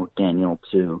now, Daniel,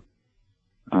 to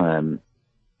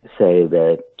say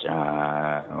that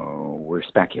we're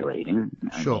speculating.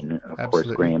 Sure, I mean, of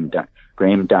absolutely. course,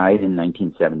 Graham died in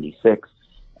 1976.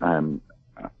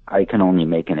 I can only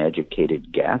make an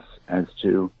educated guess as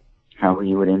to how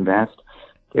he would invest.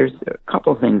 There's a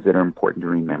couple things that are important to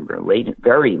remember.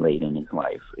 Very late in his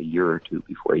life, a year or two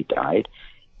before he died,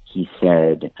 he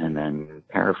said, and I'm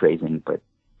paraphrasing, but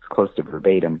it's close to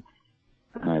verbatim,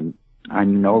 I'm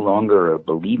no longer a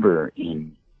believer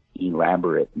in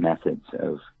elaborate methods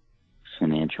of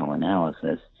financial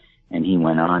analysis. And he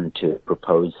went on to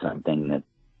propose something that,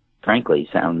 frankly,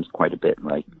 sounds quite a bit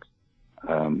like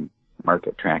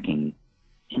market tracking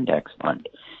index fund,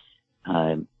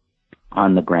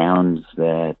 on the grounds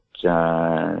that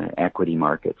equity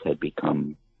markets had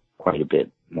become quite a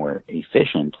bit more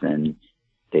efficient than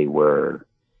they were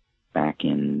back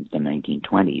in the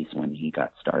 1920s when he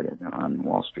got started on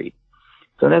Wall Street.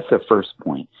 So that's the first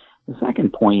point. The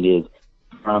second point is,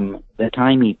 from the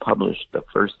time he published the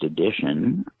first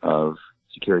edition of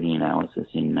Security Analysis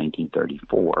in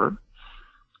 1934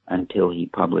 until he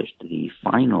published the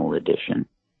final edition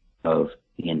of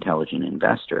The Intelligent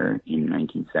Investor in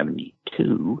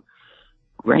 1972,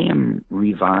 Graham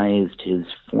revised his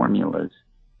formulas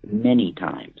many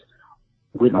times.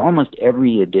 With almost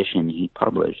every edition he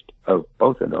published of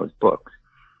both of those books,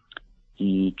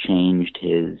 he changed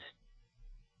his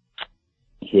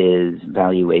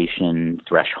valuation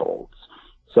thresholds.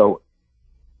 So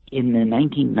in the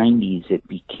 1990s, it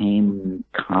became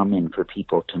common for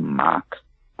people to mock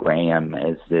Graham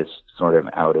as this sort of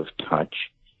out-of-touch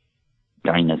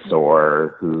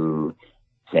dinosaur who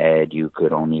said you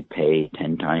could only pay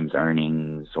 10 times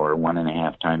earnings or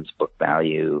 1.5 times book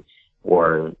value,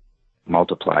 or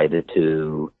multiply the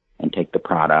two and take the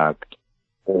product,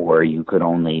 or you could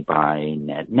only buy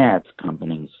net nets,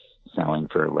 companies selling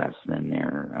for less than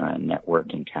their net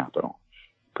working capital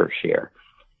per share.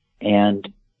 And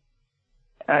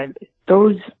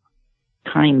those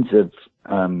kinds of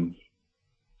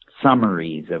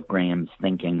summaries of Graham's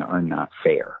thinking are not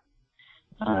fair.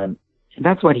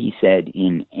 That's what he said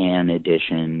in an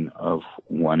edition of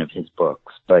one of his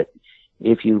books. But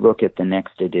if you look at the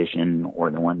next edition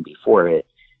or the one before it,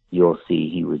 you'll see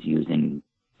he was using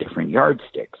different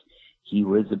yardsticks. He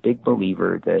was a big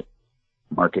believer that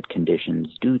market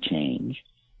conditions do change,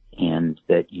 and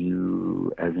that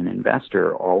you, as an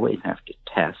investor, always have to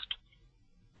test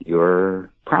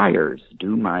your priors.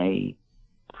 Do my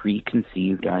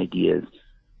preconceived ideas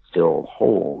still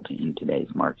hold in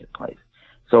today's marketplace?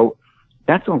 So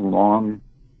that's a long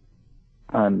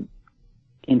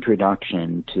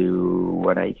introduction to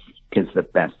what I think is the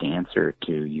best answer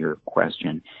to your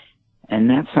question. And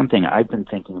that's something I've been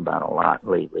thinking about a lot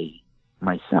lately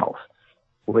myself,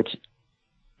 which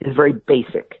is very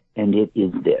basic, and it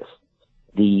is this.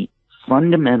 The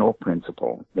fundamental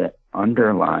principle that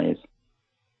underlies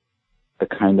the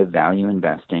kind of value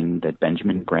investing that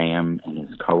Benjamin Graham and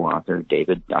his co-author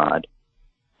David Dodd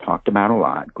talked about a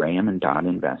lot, Graham and Dodd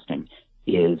investing,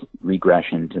 is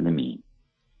regression to the mean.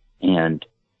 And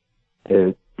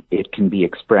it can be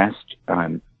expressed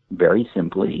very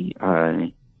simply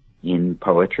in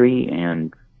poetry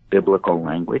and biblical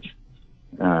language.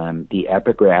 The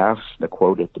epigraph, the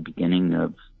quote at the beginning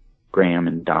of Graham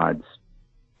and Dodd's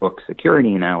book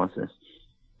Security Analysis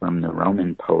from the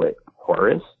Roman poet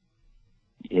Horace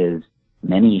is,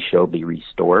 "Many shall be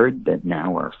restored that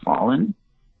now are fallen,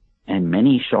 and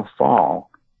many shall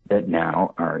fall that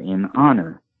now are in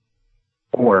honor."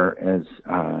 Or, as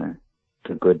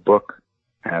the good book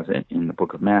has it in the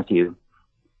book of Matthew,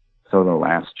 "So the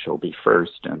last shall be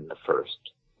first, and the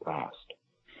first last."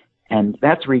 And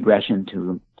that's regression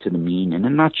to the mean in a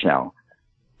nutshell.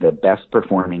 The best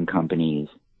performing companies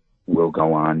will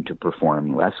go on to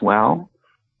perform less well,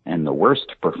 and the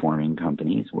worst performing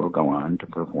companies will go on to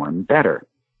perform better.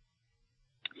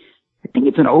 I think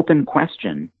it's an open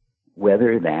question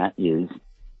whether that is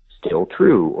still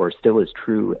true, or still as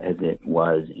true as it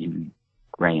was in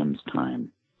Graham's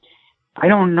time. I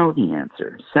don't know the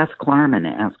answer. Seth Klarman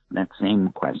asked that same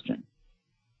question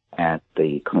at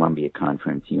the Columbia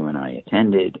conference you and I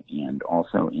attended, and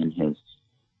also in his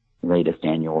latest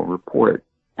annual report.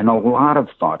 And a lot of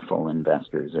thoughtful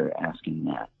investors are asking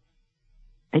that.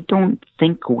 I don't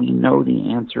think we know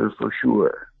the answer for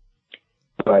sure.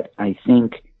 But I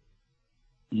think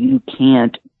you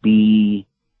can't be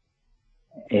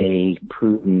a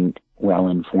prudent,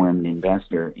 well-informed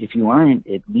investor if you aren't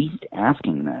at least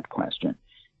asking that question.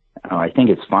 I think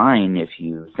it's fine if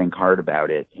you think hard about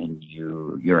it and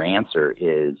your answer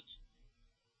is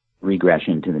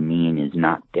regression to the mean is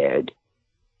not dead.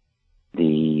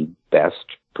 The best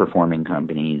performing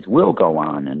companies will go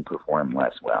on and perform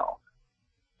less well.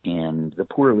 And the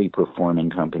poorly performing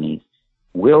companies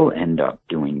will end up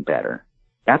doing better.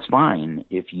 That's fine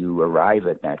if you arrive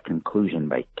at that conclusion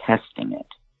by testing it.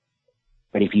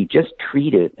 But if you just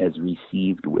treat it as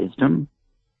received wisdom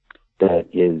that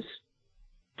is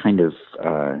kind of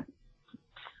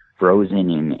frozen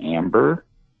in amber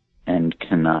and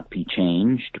cannot be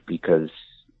changed because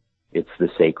it's the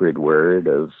sacred word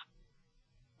of,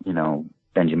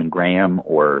 Benjamin Graham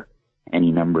or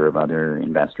any number of other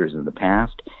investors of the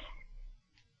past,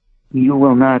 you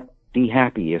will not be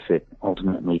happy if it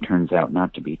ultimately turns out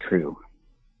not to be true.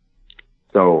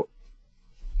 So,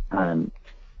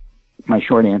 my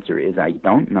short answer is I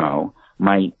don't know.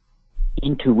 My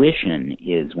intuition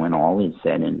is, when all is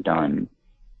said and done,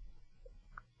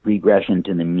 regression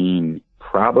to the mean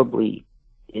probably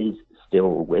is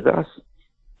still with us,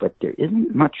 but there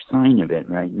isn't much sign of it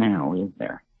right now, is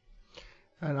there?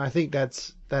 And I think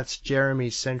that's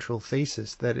Jeremy's central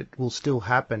thesis, that it will still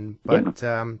happen, but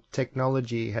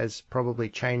technology has probably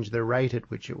changed the rate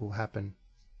at which it will happen,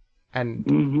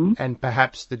 and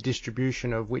perhaps the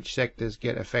distribution of which sectors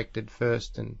get affected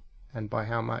first and by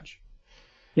how much.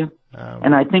 Yeah,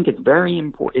 and I think it's very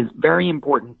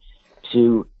important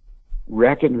to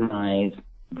recognize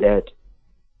that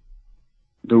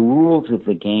the rules of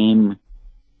the game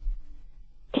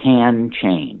can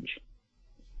change.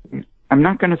 I'm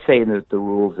not going to say that the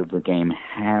rules of the game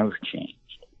have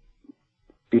changed,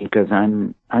 because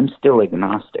I'm still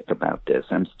agnostic about this.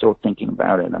 I'm still thinking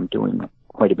about it. I'm doing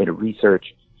quite a bit of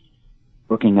research,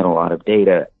 looking at a lot of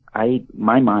data.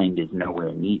 My mind is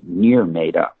nowhere near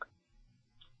made up.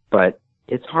 But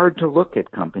it's hard to look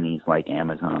at companies like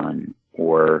Amazon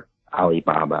or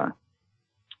Alibaba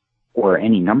or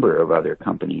any number of other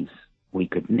companies we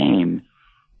could name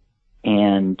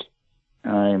and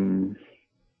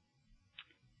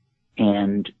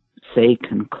say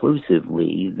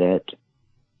conclusively that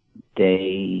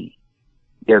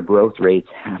their growth rates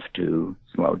have to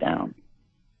slow down.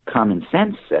 Common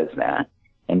sense says that,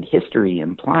 and history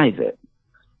implies it.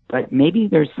 But maybe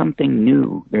there's something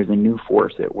new. There's a new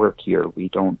force at work here we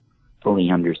don't fully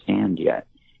understand yet.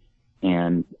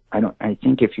 And I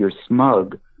think if you're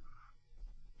smug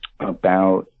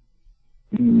about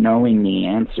knowing the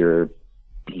answer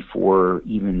before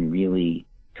even really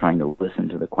trying to listen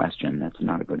to the question, that's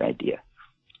not a good idea.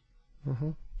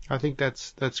 Mm-hmm. I think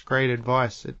that's great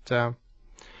advice. It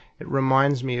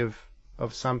reminds me of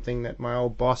something that my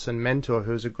old boss and mentor,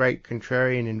 who was a great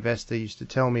contrarian investor, used to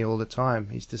tell me all the time.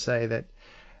 He used to say that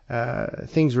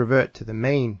things revert to the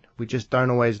mean. We just don't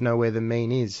always know where the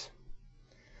mean is.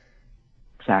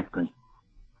 Exactly.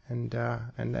 And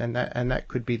that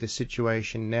could be the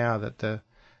situation now, that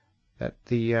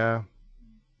the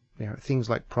things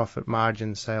like profit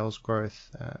margin, sales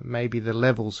growth, maybe the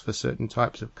levels for certain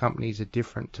types of companies are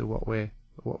different to what we're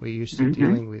used to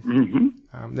dealing with.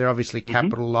 They're obviously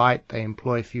capital light. They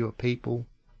employ fewer people.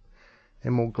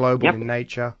 They're more global in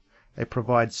nature. They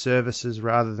provide services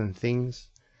rather than things.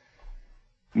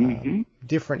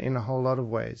 Different in a whole lot of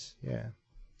ways. Yeah.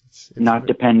 It's not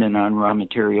dependent on raw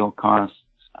material costs.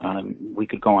 We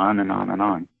could go on and on and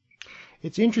on.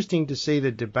 It's interesting to see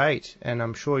the debate, and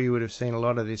I'm sure you would have seen a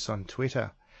lot of this on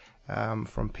Twitter,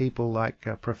 from people like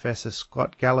Professor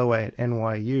Scott Galloway at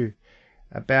NYU,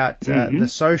 about the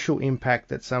social impact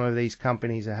that some of these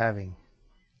companies are having.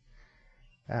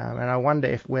 And I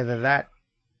wonder whether that,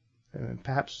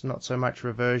 perhaps not so much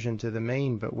reversion to the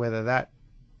mean, but whether that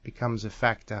becomes a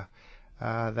factor,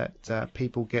 that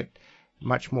people get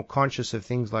much more conscious of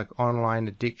things like online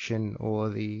addiction, or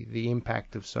the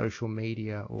impact of social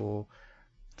media, or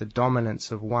the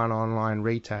dominance of one online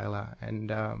retailer, and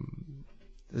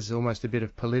there's almost a bit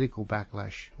of political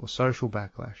backlash or social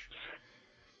backlash.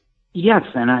 Yes,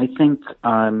 and I think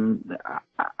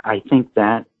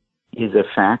that is a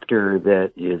factor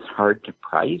that is hard to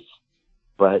price,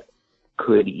 but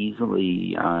could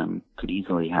easily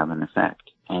have an effect.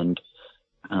 And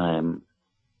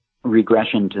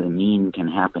regression to the mean can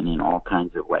happen in all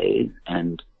kinds of ways.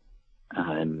 And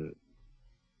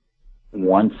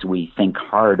once we think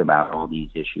hard about all these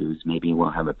issues, maybe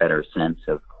we'll have a better sense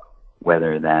of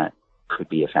whether that could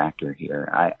be a factor here.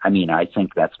 I mean, I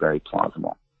think that's very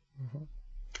plausible.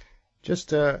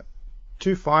 Just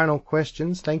two final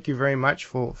questions. Thank you very much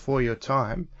for your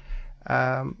time.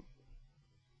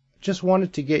 Just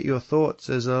wanted to get your thoughts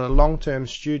as a long-term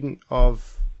student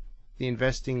of the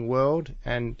investing world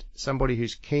and somebody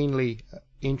who's keenly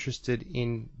interested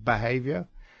in behavior,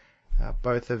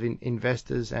 both of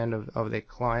investors and of their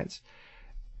clients.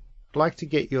 I'd like to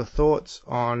get your thoughts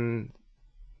on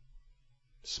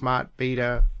smart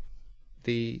beta,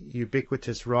 the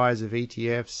ubiquitous rise of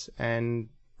ETFs, and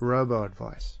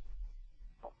robo-advice.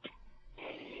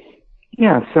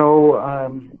 Yeah, so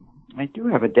I do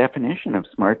have a definition of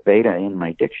smart beta in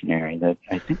my dictionary that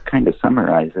I think kind of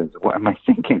summarizes what am I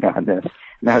thinking on this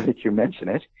now that you mention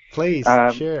it. Please,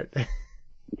 share it.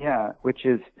 Yeah, which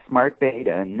is smart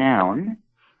beta, noun,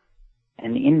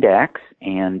 an index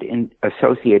and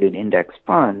associated index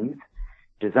funds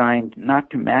designed not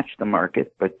to match the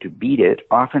market but to beat it,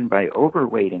 often by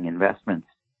overweighting investments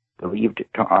believed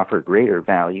to offer greater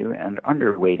value and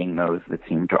underweighting those that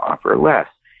seem to offer less.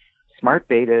 Smart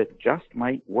beta just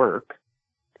might work,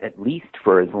 at least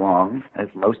for as long as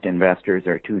most investors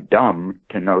are too dumb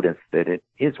to notice that it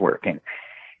is working.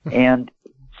 And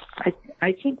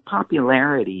I think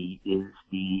popularity is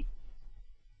the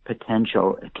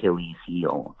potential Achilles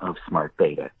heel of smart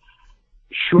beta.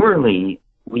 Surely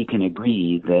we can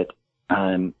agree that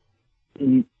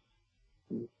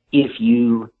if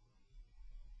you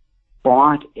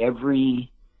bought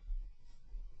every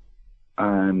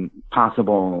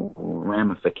possible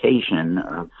ramification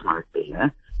of smart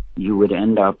beta, you would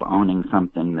end up owning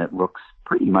something that looks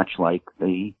pretty much like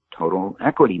the total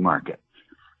equity market,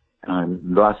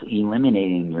 thus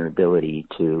eliminating your ability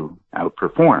to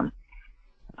outperform.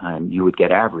 You would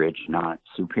get average, not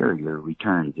superior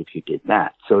returns if you did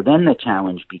that. So then the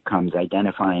challenge becomes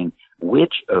identifying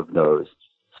which of those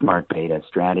smart beta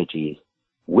strategies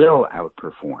will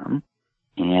outperform.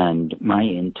 And my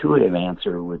intuitive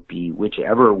answer would be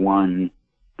whichever one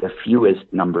the fewest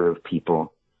number of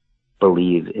people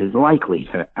believe is likely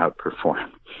to outperform.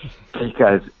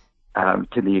 Because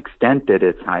to the extent that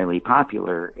it's highly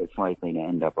popular, it's likely to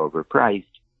end up overpriced,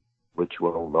 which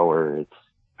will lower its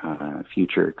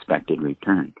future expected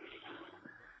return.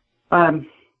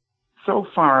 So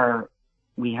far,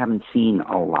 we haven't seen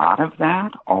a lot of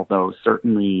that, although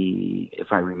certainly,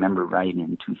 if I remember right,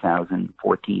 in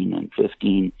 2014 and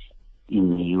 15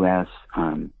 in the U.S.,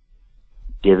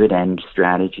 dividend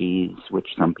strategies, which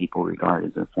some people regard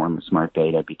as a form of smart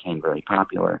beta, became very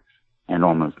popular and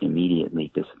almost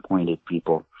immediately disappointed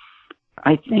people.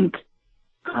 I think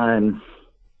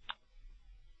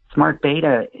smart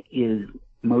beta is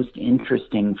most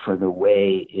interesting for the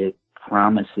way it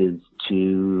promises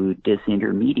to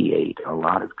disintermediate a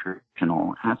lot of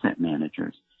traditional asset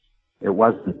managers. It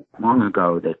wasn't long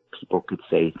ago that people could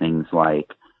say things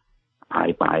like,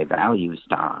 I buy value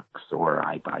stocks or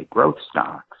I buy growth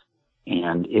stocks.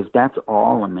 And if that's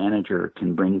all a manager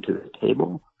can bring to the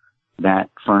table, that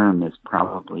firm is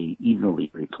probably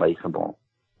easily replaceable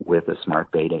with a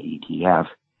smart beta ETF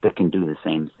that can do the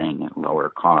same thing at lower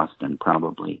cost and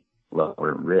probably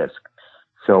lower risk.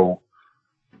 So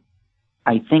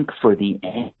I think for the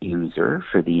end user,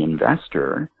 for the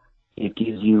investor, it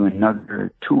gives you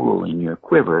another tool in your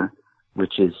quiver,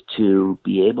 which is to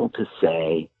be able to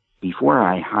say, before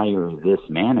I hire this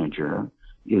manager,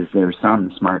 is there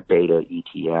some smart beta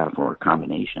ETF or a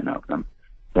combination of them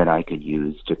that I could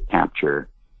use to capture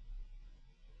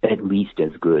at least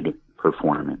as good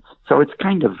performance? So it's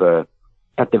kind of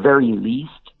at the very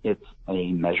least, it's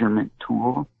a measurement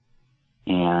tool,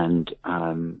 and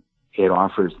it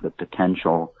offers the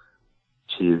potential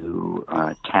to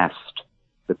test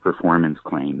the performance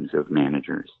claims of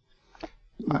managers.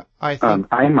 I think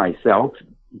I myself,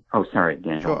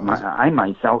 Daniel. Sure. I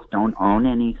myself don't own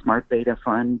any smart beta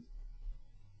funds,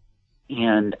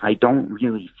 and I don't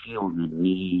really feel the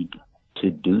need to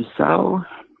do so.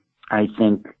 I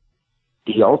think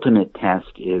the ultimate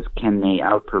test is, can they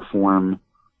outperform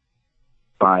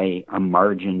by a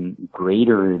margin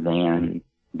greater than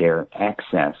their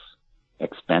excess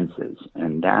expenses?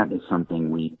 And that is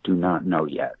something we do not know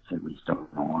yet, at least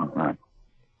don't know on that.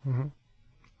 Mm-hmm.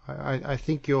 I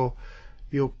think your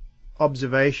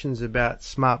observations about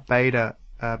smart beta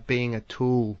being a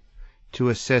tool to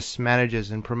assess managers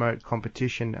and promote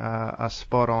competition are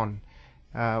spot on.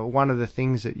 One of the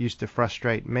things that used to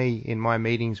frustrate me in my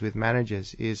meetings with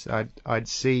managers is I'd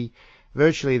see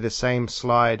virtually the same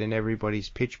slide in everybody's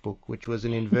pitch book, which was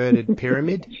an inverted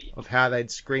pyramid of how they'd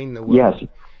screen the world. Yes.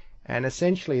 And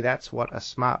essentially that's what a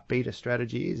smart beta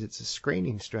strategy is. It's a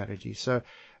screening strategy. So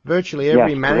virtually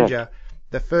every manager, correct.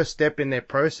 the first step in their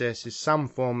process is some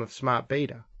form of smart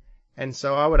beta. And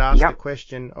so I would ask Yep. the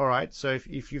question, all right, so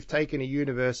if you've taken a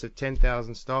universe of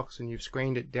 10,000 stocks and you've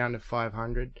screened it down to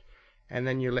 500, and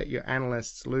then you let your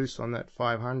analysts loose on that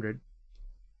 500,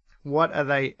 what are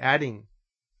they adding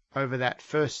over that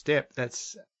first step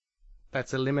that's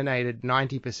eliminated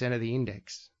 90% of the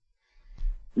index?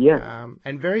 Yeah.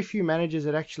 And very few managers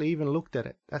had actually even looked at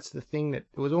it. That's the thing, that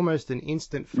it was almost an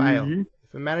instant fail. Mhm.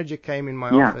 If a manager came in my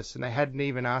Yeah. office and they hadn't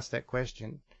even asked that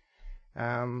question,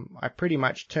 I pretty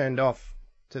much turned off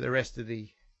to the rest of the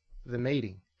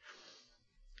meeting.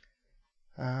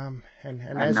 And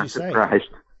I'm as not you say, surprised.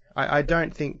 I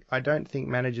don't think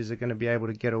managers are going to be able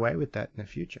to get away with that in the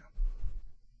future.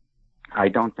 I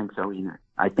don't think so either.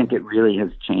 I think it really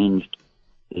has changed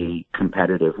the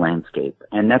competitive landscape,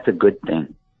 and that's a good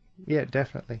thing. Yeah,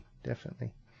 definitely.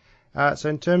 So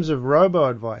in terms of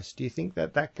robo-advice, do you think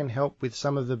that can help with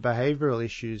some of the behavioral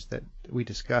issues that we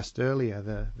discussed earlier,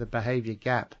 the behavior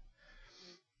gap?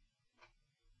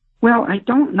 Well, I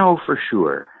don't know for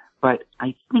sure, but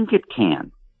I think it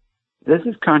can. This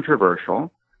is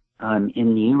controversial.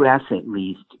 In the U.S., at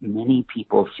least, many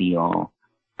people feel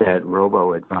that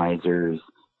robo-advisors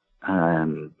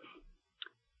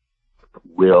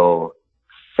will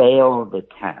fail the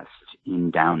test in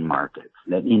down markets.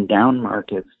 That in down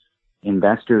markets,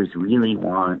 investors really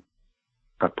want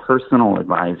a personal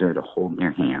advisor to hold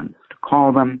their hands, to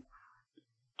call them,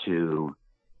 to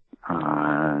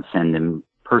send them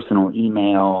personal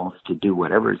emails, to do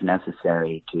whatever is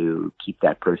necessary to keep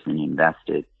that person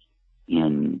invested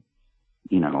in,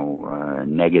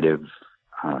 negative,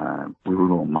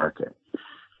 brutal market.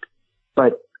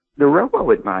 But the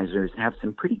robo-advisors have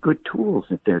some pretty good tools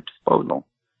at their disposal.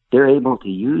 They're able to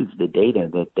use the data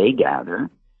that they gather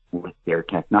with their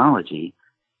technology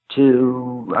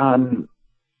to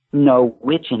know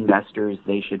which investors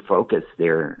they should focus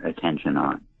their attention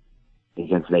on,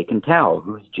 because they can tell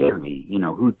who's jittery,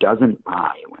 who doesn't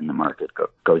buy when the market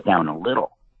goes down a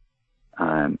little,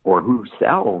 or who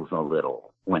sells a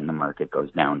little when the market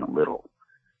goes down a little.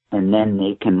 And then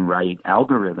they can write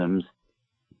algorithms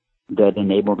that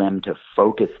enable them to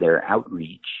focus their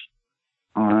outreach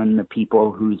on the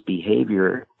people whose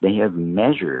behavior they have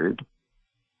measured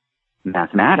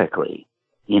mathematically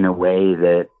in a way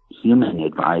that human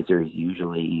advisors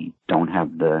usually don't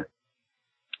have the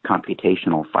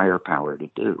computational firepower to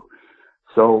do.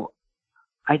 So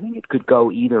I think it could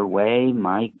go either way.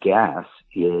 My guess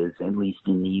is, at least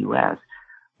in the U.S.,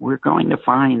 we're going to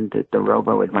find that the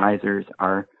robo-advisors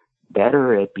are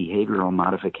better at behavioral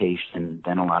modification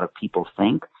than a lot of people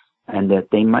think, and that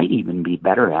they might even be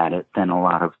better at it than a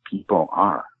lot of people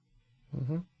are.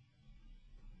 Mm-hmm.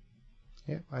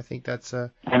 Yeah, I think that's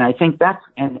and I think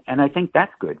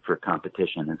that's good for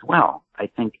competition as well. I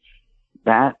think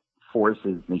that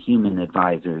forces the human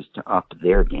advisors to up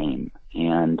their game,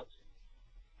 and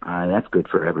that's good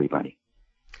for everybody.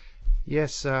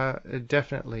 Yes,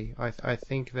 definitely. I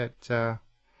think that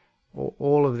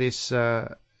all of this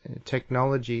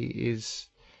technology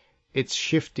it's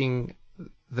shifting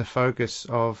the focus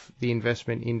of the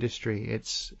investment industry.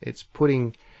 It's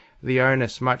putting the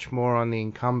onus much more on the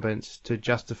incumbents to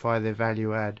justify their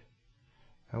value add.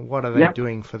 And what are they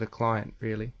doing for the client,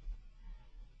 really?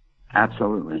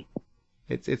 Absolutely.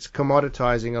 It's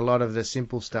commoditizing a lot of the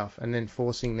simple stuff and then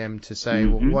forcing them to say,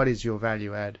 well, what is your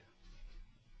value add?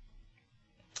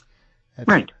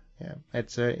 Right. Yeah,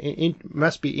 it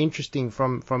must be interesting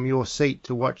from your seat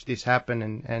to watch this happen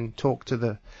and talk to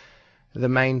the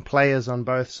main players on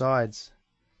both sides.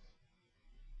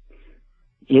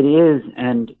 It is,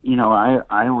 and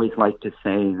I always like to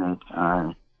say that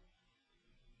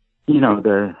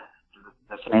the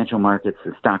financial markets,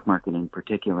 the stock market in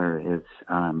particular, is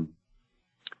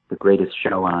the greatest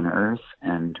show on earth.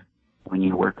 And when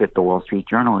you work at the Wall Street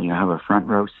Journal, you have a front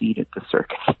row seat at the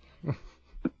circus.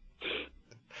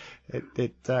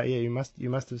 You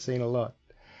must have seen a lot.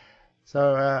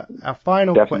 So our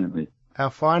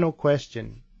final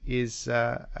question is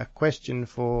a question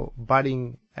for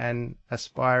budding and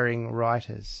aspiring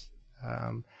writers.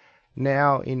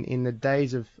 Now, in the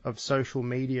days of social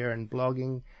media and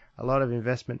blogging, a lot of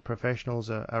investment professionals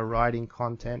are writing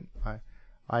content.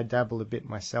 I dabble a bit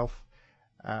myself.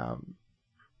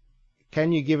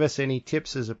 Can you give us any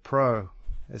tips as a pro,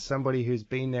 as somebody who's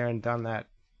been there and done that,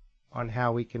 on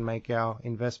how we can make our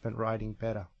investment writing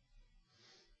better?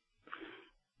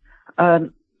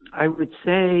 I would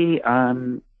say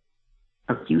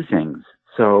a few things.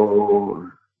 So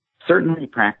certainly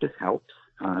practice helps.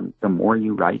 The more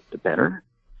you write, the better.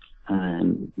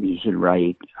 You should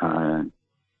write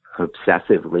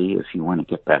obsessively if you want to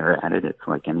get better at it. It's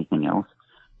like anything else.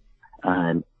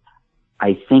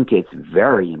 I think it's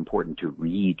very important to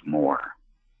read more.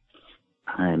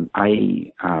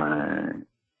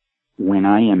 When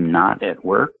I am not at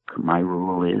work, my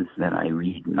rule is that I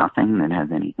read nothing that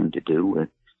has anything to do with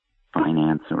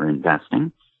finance or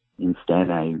investing.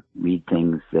 Instead, I read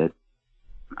things that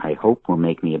I hope will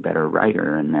make me a better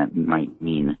writer, and that might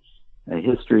mean a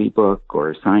history book or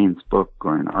a science book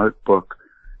or an art book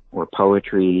or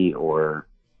poetry or,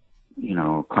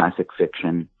 classic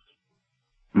fiction.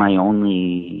 My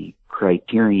only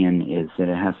criterion is that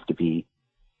it has to be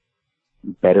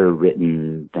better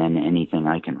written than anything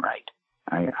I can write.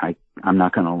 I'm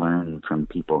not going to learn from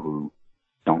people who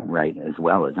don't write as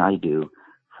well as I do.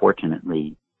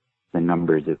 Fortunately, the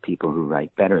numbers of people who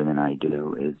write better than I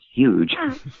do is huge.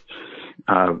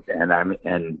 And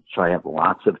so I have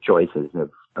lots of choices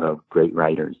of great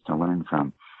writers to learn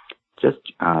from. Just,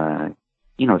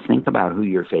 think about who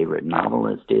your favorite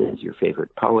novelist is, your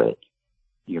favorite poet,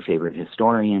 your favorite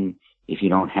historian. If you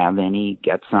don't have any,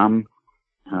 get some.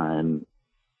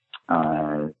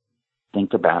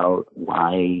 Think about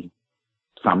why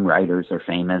some writers are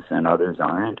famous and others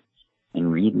aren't,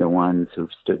 and read the ones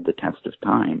who've stood the test of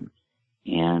time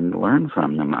and learn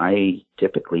from them. I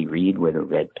typically read with a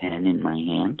red pen in my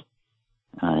hand.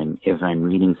 If I'm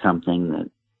reading something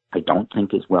that I don't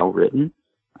think is well written,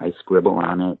 I scribble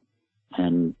on it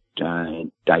and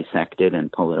dissect it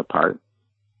and pull it apart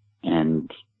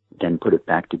and then put it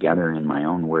back together in my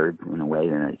own words in a way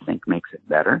that I think makes it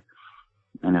better.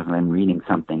 And if I'm reading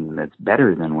something that's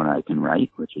better than what I can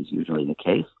write, which is usually the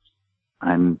case,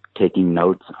 I'm taking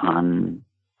notes on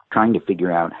trying to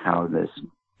figure out how this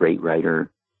great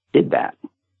writer did that.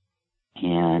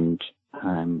 And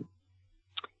I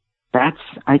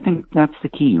think that's the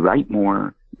key. Write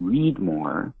more, read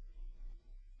more,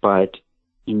 but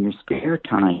in your spare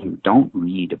time, don't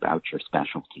read about your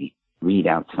specialty. Read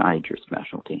outside your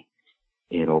specialty.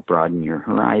 It'll broaden your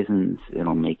horizons.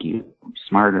 It'll make you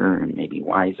smarter and maybe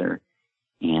wiser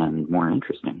and more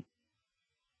interesting.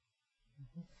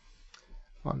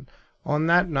 On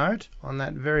that note, on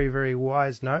that very, very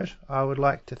wise note, I would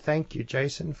like to thank you,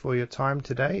 Jason, for your time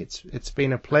today. It's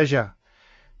been a pleasure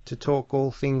to talk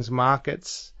all things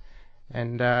markets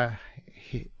and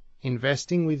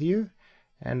investing with you,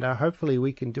 and hopefully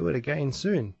we can do it again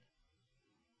soon.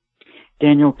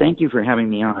 Daniel, thank you for having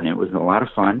me on. It was a lot of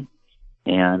fun.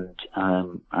 And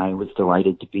I was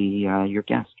delighted to be your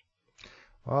guest.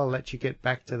 Well, I'll let you get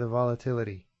back to the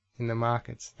volatility in the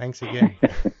markets. Thanks again.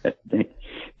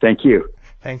 Thank you.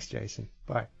 Thanks, Jason.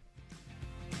 Bye.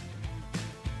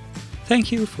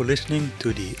 Thank you for listening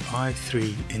to the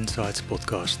i3 Insights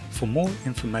podcast. For more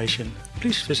information,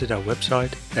 please visit our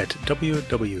website at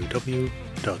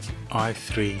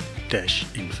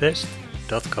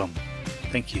www.i3-invest.com.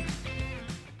 Thank you.